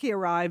the Yorkie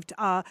arrived,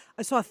 I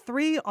saw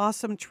 3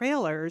 awesome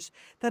trailers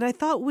that I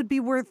thought would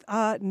be worth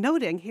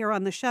noting here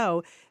on the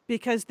show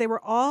because they were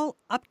all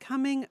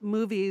upcoming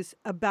movies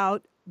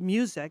about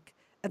music,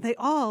 and they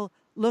all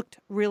looked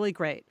really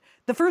great.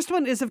 The first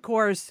one is, of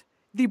course,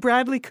 the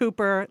Bradley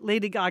Cooper,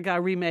 Lady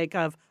Gaga remake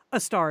of A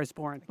Star is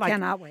Born.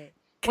 Cannot wait.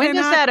 When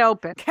does that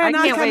open?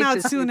 Cannot I can't come wait out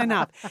to see soon that.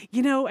 enough.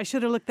 I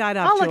should have looked that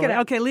up. I'll look it Julie.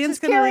 up. Okay,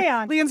 Just carry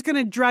on. Leon's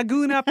gonna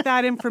dragoon up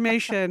that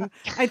information.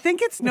 I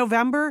think it's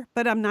November,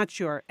 but I'm not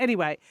sure.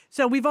 Anyway,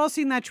 so we've all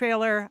seen that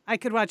trailer. I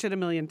could watch it a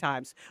million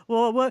times.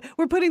 Well,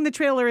 we're putting the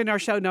trailer in our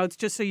show notes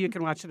just so you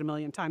can watch it a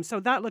million times. So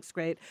that looks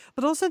great.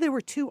 But also there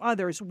were two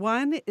others.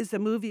 One is a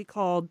movie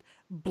called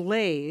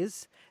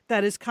Blaze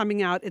that is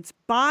coming out. It's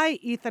by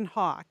Ethan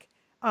Hawke.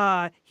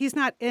 He's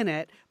not in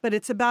it, but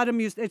it's about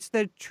it's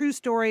the true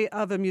story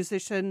of a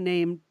musician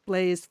named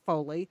Blaze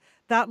Foley.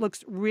 That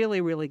looks really,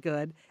 really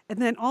good.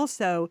 And then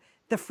also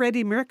the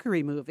Freddie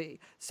Mercury movie.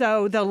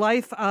 So the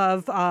life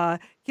of,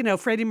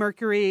 Freddie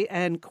Mercury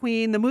and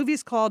Queen. The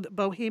movie's called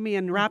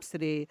Bohemian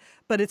Rhapsody,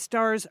 but it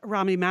stars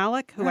Rami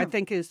Malek, who I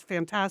think is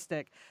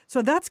fantastic.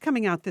 So that's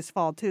coming out this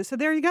fall too. So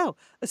there you go.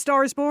 A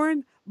Star is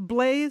Born,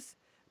 Blaze,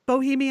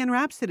 Bohemian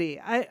Rhapsody.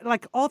 I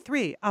like all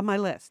three on my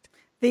list.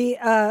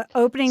 The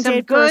opening Some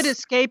day good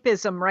first.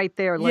 escapism right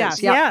there, Liz.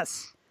 Yes. Yep.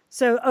 Yes.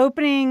 So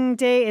opening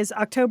day is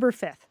October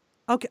 5th.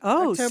 Okay.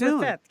 Oh, October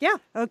soon. 5th. Yeah.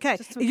 Okay.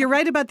 You're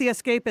right about the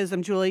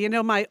escapism, Julie.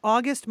 My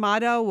August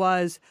motto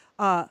was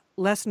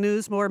less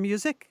news, more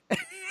music.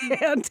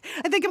 And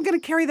I think I'm going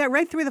to carry that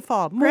right through the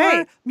fall. More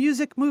Great.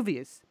 music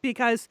movies,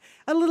 because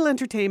a little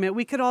entertainment.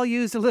 We could all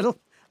use a little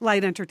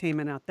light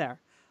entertainment out there.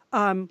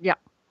 Yeah.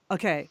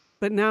 Okay.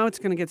 But now it's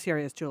going to get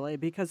serious, Julie,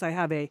 because I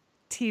have a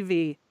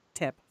TV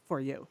tip for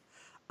you.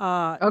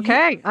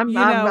 Okay.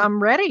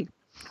 I'm ready.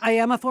 I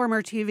am a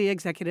former TV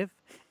executive,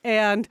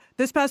 and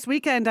this past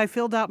weekend I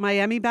filled out my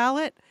Emmy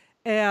ballot,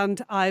 and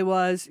I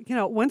was,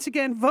 once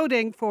again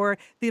voting for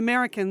The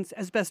Americans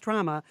as best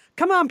drama.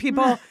 Come on,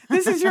 people.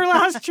 This is your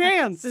last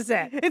chance. This is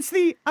it. It's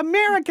The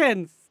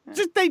Americans.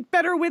 Just they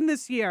better win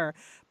this year.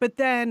 But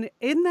then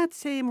in that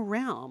same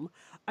realm,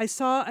 I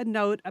saw a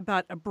note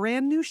about a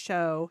brand new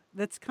show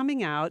that's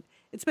coming out.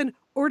 It's been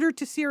ordered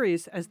to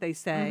series, as they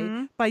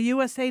say, by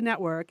USA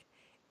Network.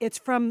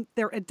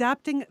 They're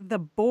adapting the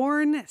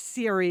Bourne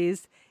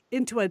series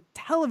into a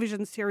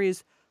television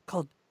series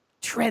called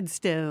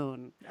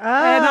Treadstone. Oh,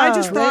 And I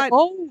just thought,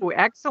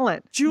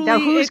 Excellent. Julie, now,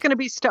 who's going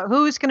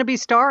to be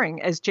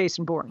starring as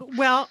Jason Bourne?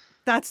 well,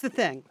 that's the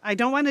thing. I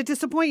don't want to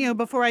disappoint you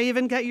before I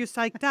even get you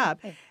psyched up.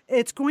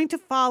 It's going to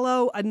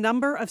follow a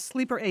number of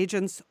sleeper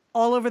agents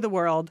all over the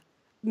world,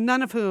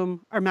 none of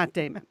whom are Matt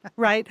Damon,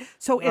 right?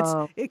 So it's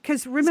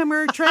because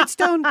remember,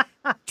 Treadstone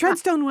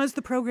was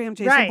the program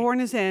Jason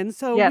Bourne is in.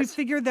 So we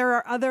figured there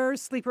are other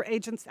sleeper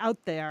agents out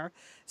there.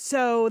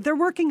 So they're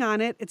working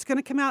on it. It's going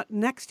to come out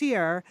next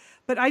year.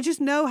 But I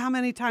just know how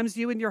many times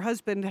you and your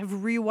husband have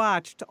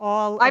rewatched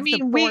all of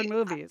the Bourne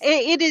movies.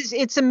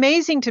 It's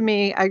amazing to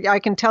me. I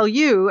can tell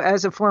you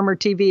as a former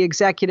TV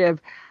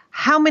executive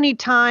how many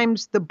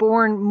times the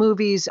Bourne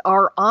movies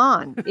are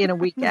on in a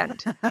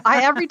weekend.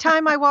 Every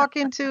time I walk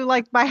into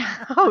my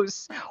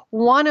house,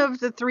 one of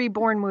the 3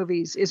 Bourne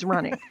movies is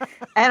running.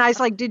 And I was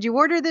like, did you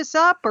order this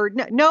up? Or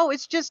no,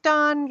 it's just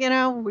on,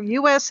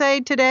 USA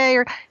Today,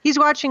 or he's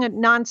watching it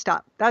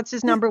nonstop. That's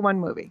his number one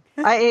movie.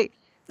 Okay.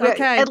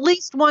 At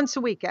least once a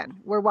weekend,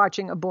 we're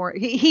watching a Bourne.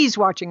 He's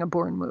watching a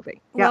Bourne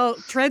movie. Well,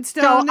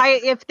 Treadstone. So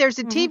if there's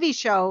a TV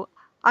show,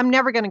 I'm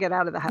never going to get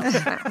out of the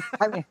house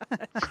now.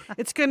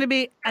 It's going to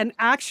be an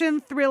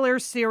action thriller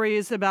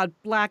series about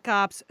Black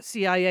Ops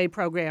CIA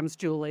programs,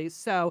 Julie.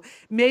 So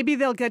maybe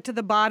they'll get to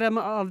the bottom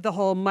of the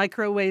whole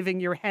microwaving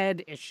your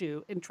head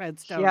issue in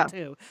Treadstone,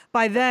 too.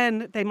 By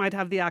then, they might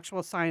have the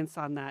actual science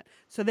on that.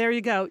 So there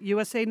you go.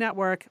 USA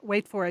Network.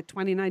 Wait for it,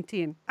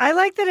 2019. I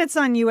like that it's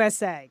on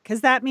USA,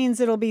 because that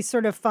means it'll be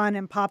sort of fun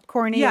and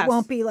popcorny. Yes. It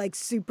won't be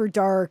super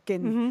dark.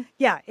 And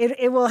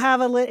it will have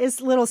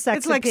its little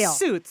sex appeal. It's like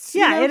Suits.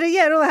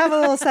 It'll have a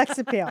little sex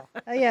appeal.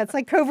 It's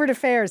like Covert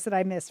Affairs that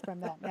I missed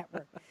from that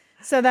network.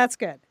 So that's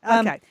good.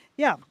 Okay.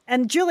 Yeah.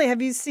 And Julie,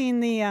 have you seen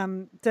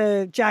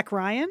the Jack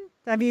Ryan?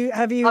 Have you?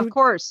 Of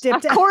course.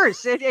 Of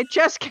course. It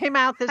just came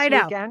out this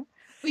weekend.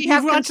 We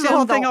have watched the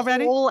whole thing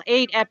already? All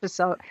 8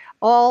 episodes.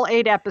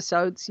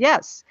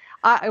 Yes.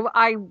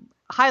 I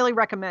highly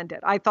recommend it.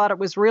 I thought it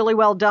was really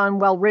well done,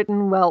 well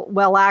written,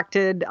 well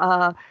acted.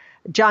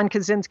 John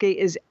Krasinski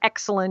is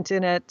excellent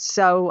in it.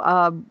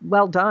 So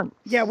well done.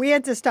 Yeah, we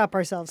had to stop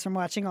ourselves from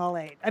watching all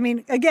 8. I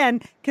mean,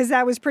 again, because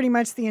that was pretty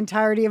much the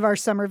entirety of our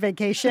summer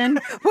vacation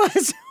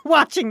was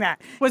watching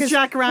that. Was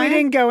Jack Ryan? We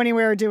didn't go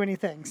anywhere or do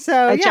anything.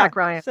 So Jack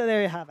Ryan. So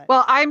there you have it.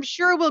 Well, I'm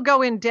sure we'll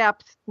go in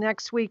depth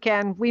next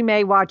weekend. We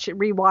may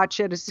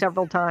rewatch it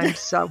several times.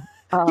 So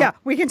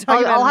we can talk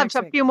about it I'll have next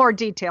a week. few more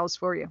details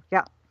for you.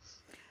 Yeah.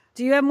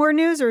 Do you have more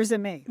news, or is it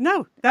me?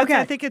 No. Okay.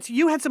 I think it's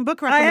you had some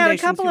book I recommendations. had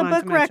a couple you of wanted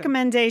book to mention.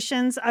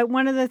 recommendations.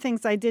 One of the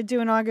things I did do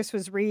in August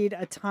was read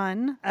a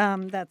ton.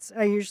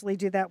 I usually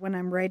do that when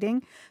I'm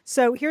writing.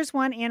 So here's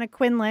one: Anna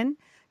Quinlan,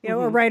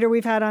 a writer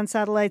we've had on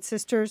Satellite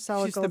Sisters,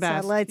 Solid She's the Gold best,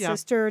 Satellite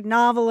Sister,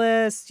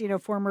 novelist,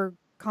 former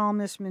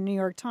columnist from the New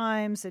York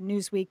Times and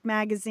Newsweek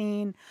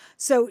magazine.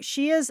 So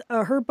she is.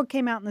 Her book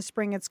came out in the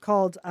spring. It's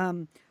called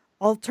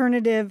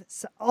Alternate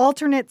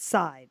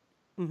Side.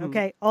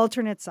 Okay,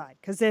 Alternate Side,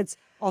 because it's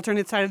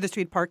alternate side of the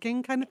street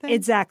parking kind of thing?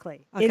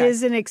 Exactly. Okay. It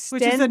is an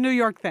Which is a New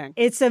York thing.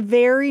 It's a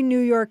very New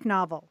York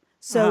novel.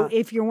 So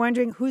if you're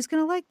wondering who's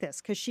going to like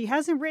this, because she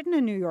hasn't written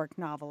a New York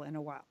novel in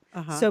a while.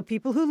 So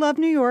people who love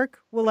New York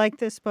will like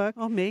this book.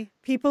 Oh, me.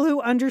 People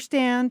who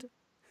understand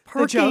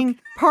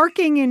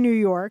parking in New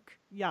York.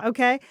 Yeah.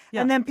 Okay. Yeah.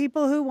 And then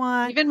people who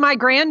want. Even my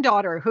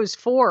granddaughter, who's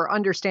 4,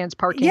 understands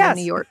parking in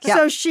New York. Yeah.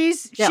 So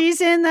she's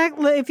in that.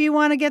 If you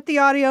want to get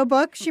the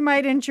audiobook, she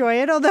might enjoy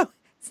it, although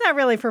it's not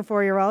really for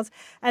 4-year-olds.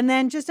 And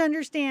then just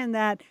understand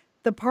that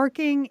the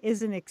parking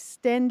is an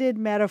extended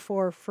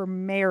metaphor for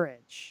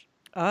marriage.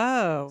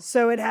 Oh.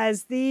 So it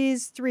has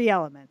these 3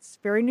 elements.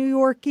 Very New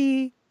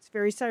York-y. It's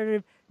very sort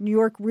of New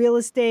York real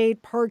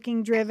estate,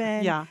 parking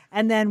driven. Yeah.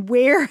 And then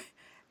where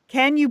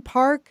can you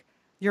park,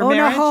 Your own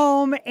marriage? a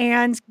home,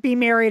 and be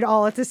married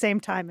all at the same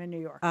time in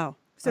New York? Oh.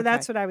 So okay.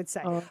 that's what I would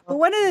say. But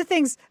one of the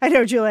things, I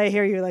know, Julie, I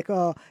hear you like,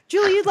 oh,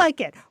 Julie, you'd like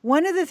it.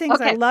 One of the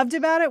things I loved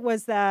about it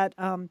was that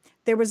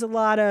there was a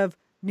lot of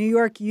New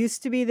York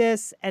used to be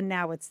this, and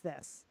now it's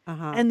this.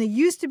 And the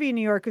used to be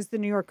New York was the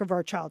New York of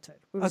our childhood.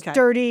 It was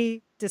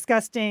dirty,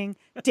 disgusting,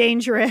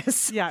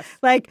 dangerous. Yes.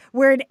 Like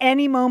where at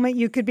any moment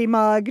you could be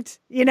mugged,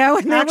 you know?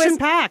 And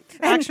Action-packed.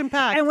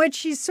 And which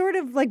she's sort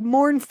of like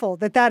mournful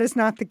that is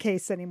not the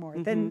case anymore.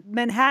 Then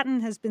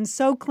Manhattan has been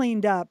so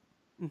cleaned up.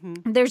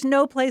 There's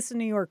no place in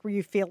New York where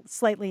you feel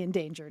slightly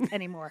endangered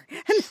anymore.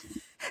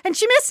 And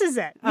she misses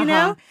it, you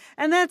know?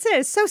 And that's it.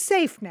 It's so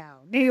safe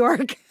now, New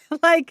York.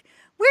 Like,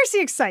 where's the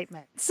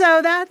excitement?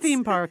 So that's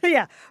theme park.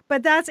 Yeah.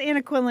 But that's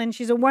Anna Quinlan.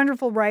 She's a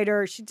wonderful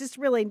writer. She just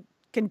really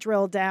can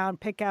drill down,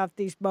 pick out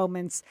these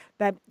moments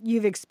that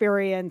you've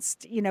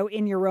experienced, you know,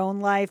 in your own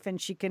life,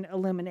 and she can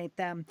illuminate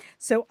them.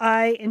 So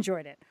I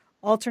enjoyed it.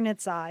 Alternate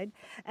side.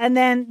 And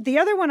then the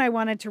other one I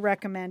wanted to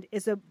recommend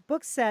is a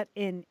book set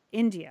in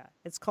India.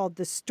 It's called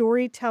The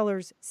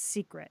Storyteller's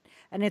Secret,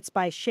 and it's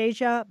by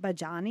Sheja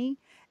Bajani.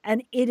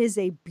 And it is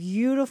a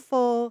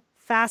beautiful,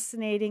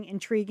 fascinating,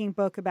 intriguing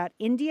book about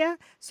India.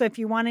 So if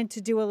you wanted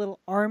to do a little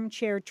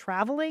armchair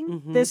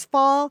traveling this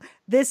fall,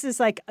 this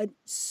is like a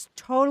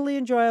totally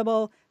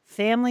enjoyable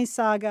family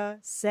saga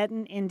set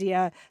in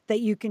India that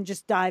you can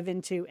just dive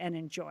into and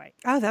enjoy.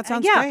 Oh, that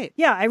sounds great.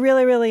 Yeah, I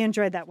really, really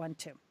enjoyed that one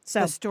too.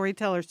 So The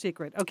Storyteller's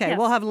Secret. Okay, Yes.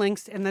 we'll have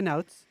links in the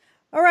notes.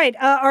 all right,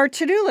 our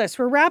to-do list.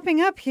 We're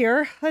wrapping up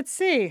here. Let's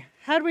see.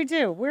 How do we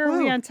do? Where are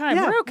we on time?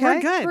 Yeah, We're okay.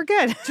 We're good. We're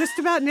good. Just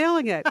about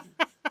nailing it.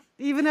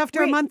 Even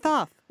after a month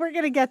off. We're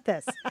going to get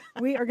this.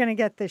 We are going to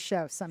get this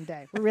show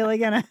someday. We're really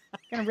going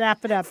to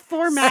wrap it up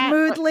Format.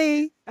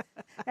 smoothly.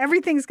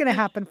 Everything's going to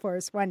happen for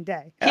us one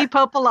day. Keep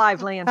hope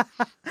alive, Lian.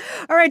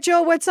 All right,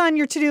 Joel, what's on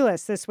your to-do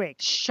list this week?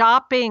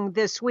 Shopping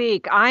this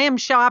week. I am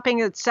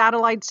shopping at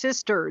Satellite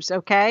Sisters,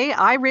 okay?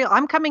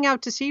 I'm coming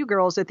out to see you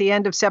girls at the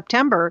end of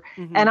September,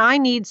 and I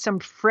need some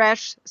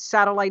fresh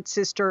Satellite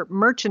Sister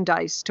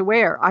merchandise to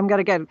wear. I'm going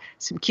to get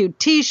some cute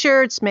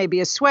T-shirts,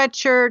 maybe a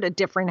sweatshirt, a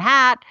different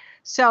hat.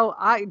 So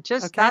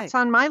that's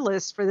on my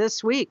list for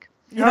this week.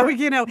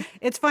 You know,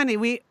 it's funny.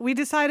 We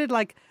decided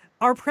like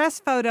our press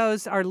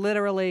photos are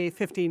literally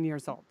 15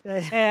 years old.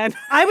 And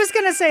I was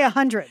going to say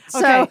 100.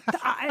 So.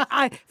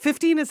 Okay,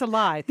 15 is a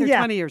lie. They're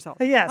 20 years old.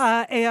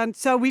 Yes. And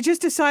so we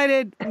just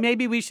decided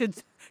maybe we should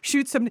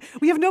shoot some.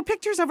 We have no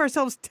pictures of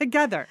ourselves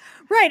together.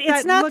 Right.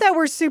 It's not that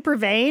we're super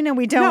vain and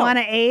we don't want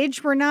to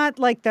age. We're not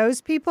like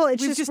those people.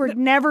 It's just we're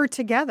never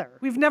together.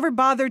 We've never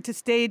bothered to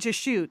stage a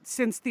shoot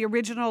since the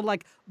original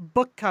like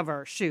book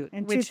cover shoot.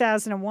 In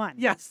 2001.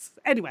 Yes.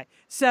 Anyway,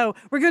 so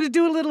we're going to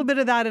do a little bit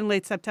of that in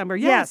late September.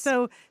 Yeah. Yes.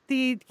 So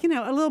a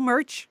little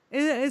merch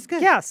is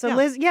good. Yeah. So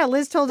Liz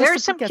told us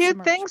There's some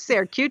cute things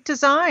there, cute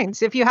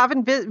designs. If you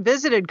haven't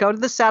visited, go to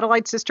the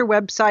Satellite Sister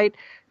website,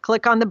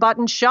 click on the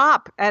button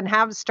shop, and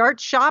start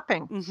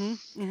shopping.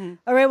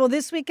 All right. Well,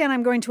 this weekend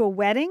I'm going to a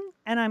wedding,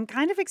 and I'm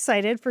kind of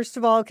excited, first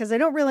of all, because I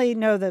don't really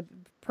know the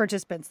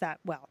participants that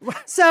well.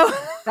 So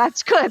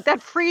that's good.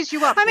 That frees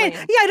you up. I mean,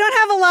 Lian. I don't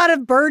have a lot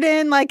of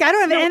burden. Like, I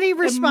don't have any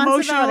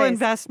responsibilities. Emotional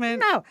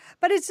investment. No,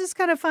 but it's just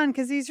kind of fun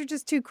because these are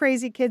just 2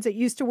 crazy kids that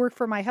used to work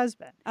for my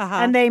husband.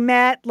 And they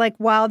met like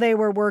while they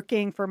were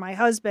working for my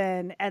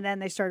husband, and then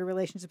they started a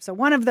relationship. So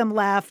one of them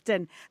left,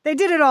 and they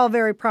did it all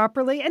very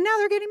properly, and now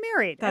they're getting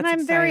married. That's and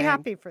I'm very exciting.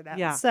 happy for them.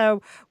 Yeah.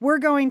 So we're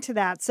going to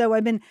that. So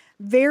I've been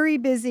very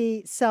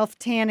busy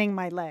self-tanning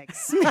my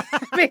legs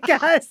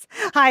because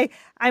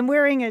I'm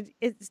wearing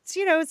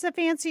it's a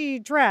fancy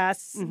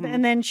dress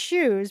and then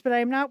shoes, but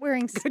I'm not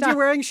wearing stuff. But you're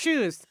wearing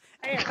shoes.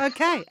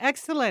 Okay,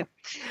 excellent.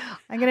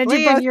 I'm going to do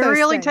Lian, both you're those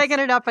really things. taking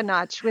it up a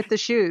notch with the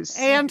shoes.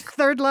 And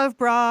Third Love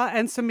bra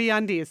and some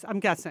MeUndies, I'm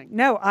guessing.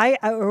 No, I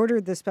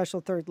ordered the special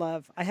Third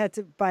Love. I had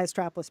to buy a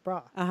strapless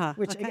bra,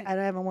 which okay. I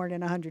haven't worn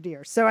in 100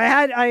 years. So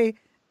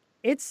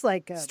it's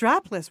like a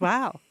Strapless,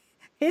 wow.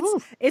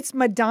 It's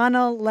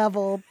Madonna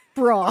level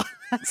bra.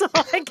 That's all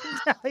I can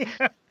tell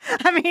you.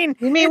 I mean,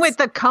 You mean with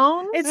the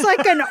cone? it's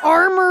like an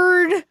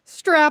armored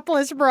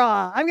strapless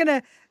bra. I'm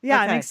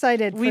Okay.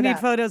 excited for We need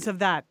that. photos of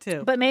that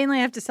too. But mainly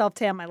I have to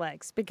self-tan my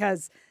legs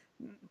because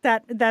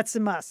that's a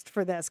must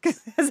for this because,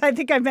 as I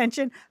think I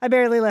mentioned, I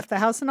barely left the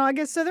house in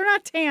August, so they're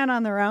not tan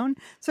on their own.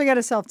 So I got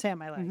to self-tan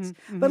my legs.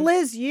 But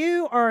Liz,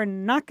 you are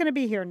not going to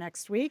be here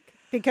next week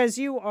because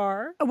you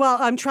are. Well,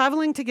 I'm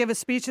traveling to give a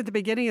speech at the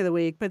beginning of the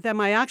week, but then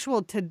my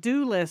actual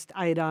to-do list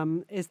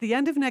item is the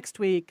end of next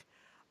week.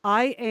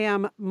 I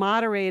am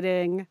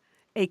moderating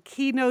a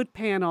keynote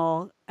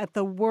panel at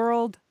the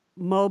World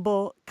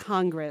Mobile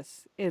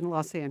Congress in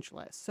Los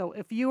Angeles. So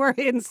if you are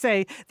in,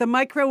 say, the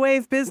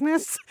microwave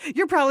business,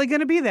 you're probably going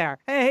to be there.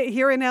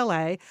 Here in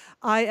LA,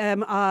 I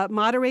am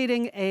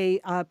moderating a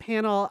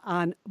panel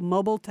on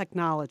mobile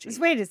technology.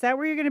 Wait, is that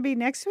where you're going to be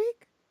next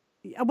week?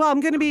 Well,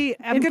 I'm going to be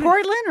in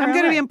Portland. I'm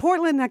going to be in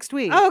Portland next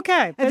week. Oh,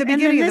 okay, at the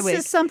beginning of the week.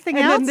 This is something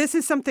else. And then this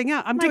is something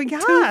else. I'm doing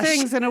gosh. 2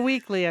 things in a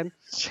week, Leanne.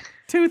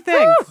 2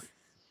 things. Woo!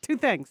 2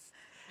 things.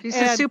 She's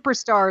a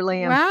superstar,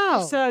 Liam.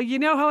 Wow. So you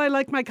know how I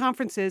like my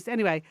conferences.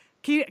 Anyway,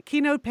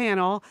 keynote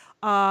panel.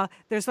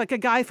 There's like a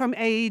guy from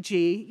AEG,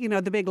 you know,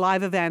 the big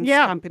live events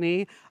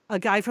company, a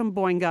guy from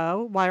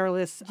Boingo,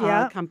 wireless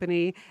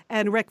company,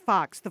 and Rick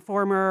Fox, the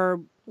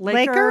former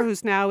Laker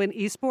who's now in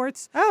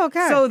esports. Oh,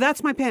 okay. So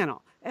that's my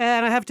panel.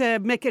 And I have to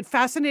make it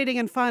fascinating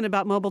and fun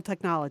about mobile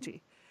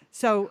technology.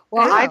 So,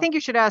 well, I think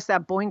you should ask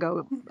that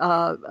Boingo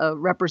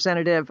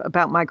representative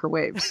about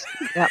microwaves.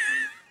 Yep.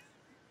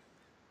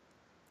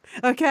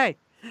 Okay.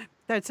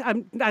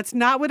 That's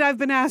not what I've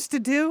been asked to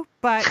do,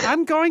 but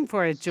I'm going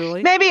for it,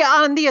 Julie. Maybe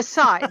on the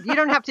aside. You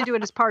don't have to do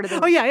it as part of the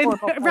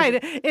right.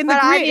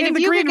 If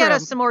you could get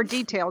us some more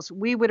details,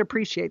 we would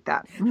appreciate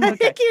that. I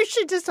think you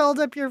should just hold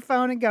up your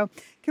phone and go,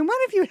 can one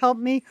of you help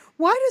me?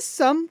 Why do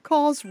some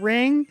calls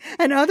ring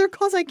and other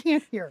calls I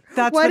can't hear?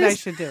 That's what I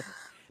should do.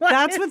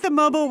 That's what the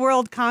Mobile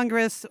World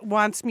Congress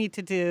wants me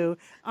to do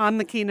on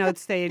the keynote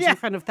stage in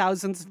front of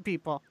thousands of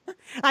people.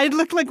 I'd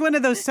look like one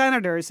of those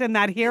senators in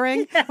that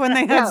hearing when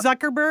they had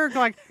Zuckerberg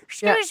going,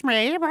 excuse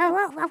me.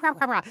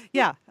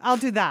 Yeah, I'll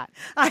do that.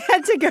 I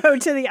had to go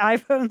to the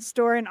iPhone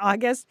store in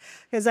August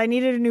because I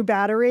needed a new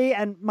battery,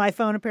 and my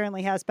phone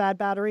apparently has bad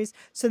batteries.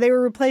 So they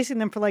were replacing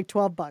them for like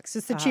 $12.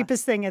 It's the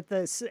cheapest thing at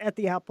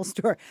the Apple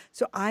store.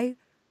 So I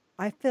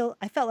felt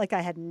like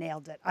I had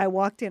nailed it. I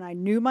walked in. I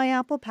knew my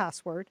Apple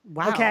password.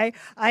 Wow. Okay.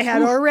 I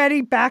had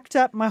already backed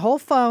up my whole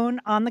phone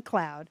on the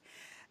cloud.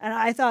 And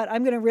I thought,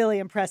 I'm going to really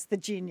impress the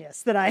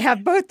genius that I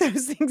have both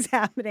those things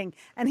happening.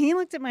 And he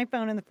looked at my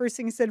phone, and the first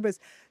thing he said was,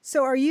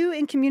 so are you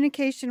in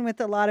communication with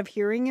a lot of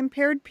hearing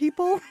impaired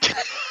people?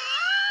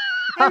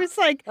 I was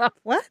like,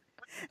 what?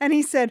 And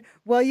he said,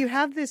 well, you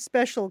have this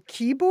special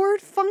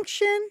keyboard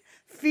function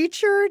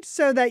featured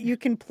so that you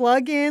can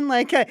plug in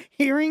like a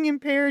hearing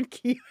impaired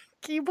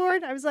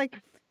keyboard. I was like,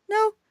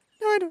 no,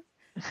 I don't.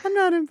 I'm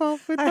not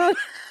involved with that.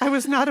 I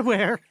was not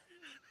aware.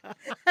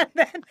 And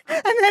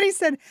then he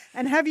said,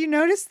 and have you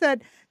noticed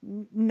that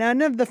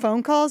none of the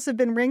phone calls have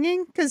been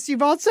ringing? Because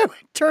you've also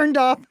turned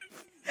off,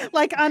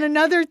 like on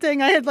another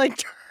thing, I had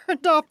like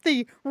turned off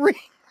the ring.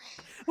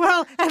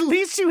 Well, at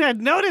least you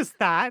had noticed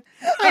that.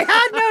 I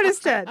had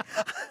noticed it.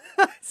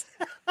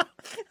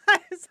 I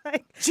was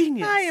like,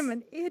 genius. I am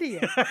an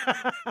idiot.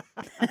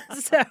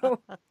 So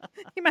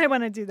you might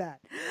want to do that.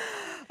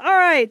 All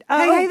right.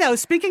 Hey, though,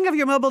 speaking of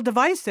your mobile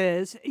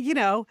devices, you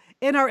know,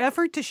 in our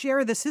effort to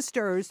share the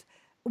sisters,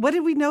 what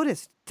did we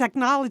notice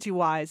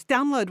technology-wise,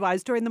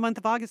 download-wise during the month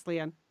of August,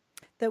 Leanne?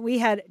 That we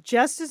had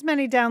just as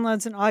many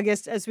downloads in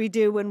August as we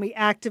do when we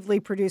actively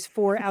produce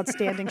 4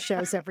 outstanding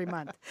shows every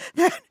month.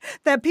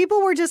 That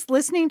people were just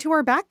listening to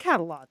our back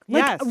catalog.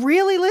 Like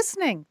really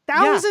listening.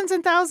 Thousands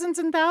and thousands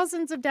and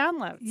thousands of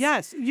downloads.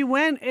 Yes, you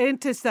went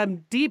into some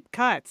deep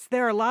cuts.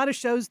 There are a lot of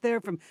shows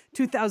there from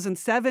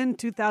 2007,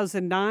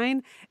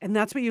 2009, and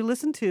that's what you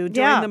listened to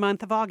during the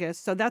month of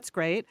August. So that's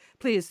great.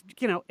 Please,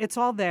 you know, it's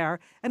all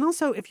there. And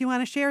also, if you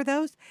want to share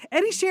those,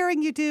 any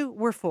sharing you do,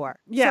 we're for.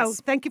 Yes.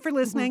 So thank you for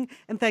listening,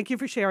 and thank you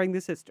for sharing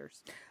the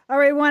sisters. All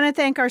right, we want to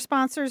thank our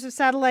sponsors of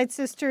Satellite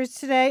Sisters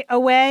today.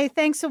 Away,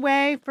 thanks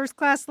Away, first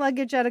class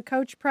luggage at a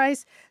coach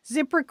price.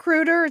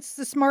 ZipRecruiter, it's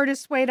the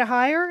smartest way to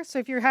hire. So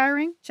if you're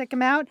hiring, check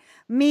them out.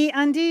 Me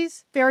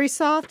Undies, very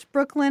soft.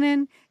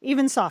 Brooklinen,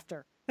 even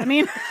softer. I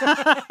mean,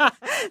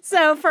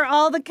 so for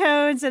all the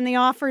codes and the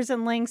offers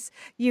and links,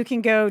 you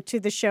can go to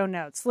the show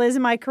notes. Liz,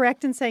 am I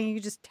correct in saying you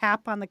just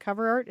tap on the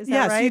cover art? Is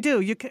that right? Yes, you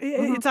do.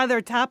 It's either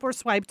tap or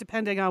swipe,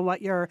 depending on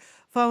what your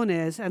phone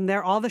is. And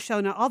they're all the show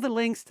notes, all the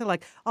links to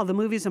like all the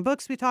movies and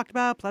books we talked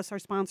about, plus our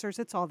sponsors.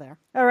 It's all there.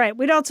 All right.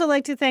 We'd also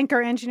like to thank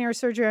our engineer,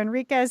 Sergio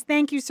Enriquez.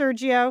 Thank you,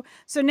 Sergio.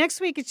 So next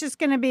week, it's just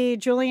going to be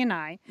Julie and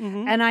I.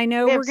 And I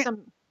know we're going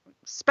to...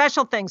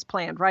 special things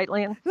planned, right,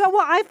 Liam? Well,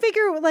 I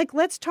figure, like,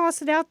 let's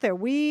toss it out there.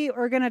 We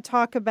are going to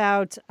talk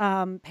about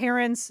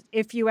parents,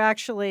 if you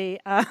actually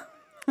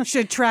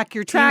should track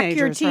your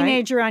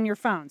teenager on your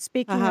phone.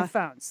 Speaking of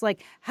phones,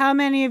 like, how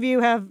many of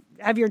you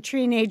have your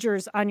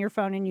teenagers on your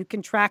phone and you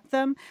can track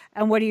them?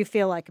 And what do you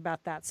feel like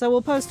about that? So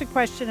we'll post a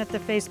question at the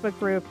Facebook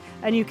group,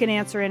 and you can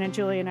answer in. And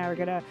Julie and I are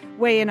going to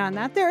weigh in on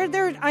that.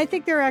 I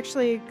think there are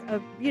actually,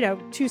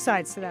 2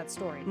 sides to that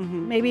story,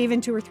 maybe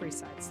even 2 or 3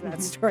 sides to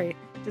that story.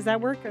 Does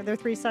that work? Are there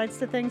 3 sides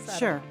to things? I don't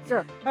Sure. know.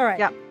 Sure. All right.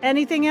 Yeah.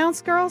 Anything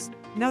else, girls?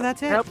 No,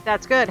 that's it. Nope,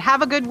 that's good.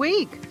 Have a good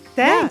week.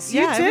 Thanks.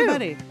 Yeah, you too.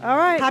 everybody. All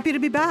right. Happy to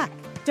be back.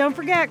 Don't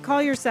forget,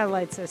 call your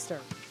satellite sister.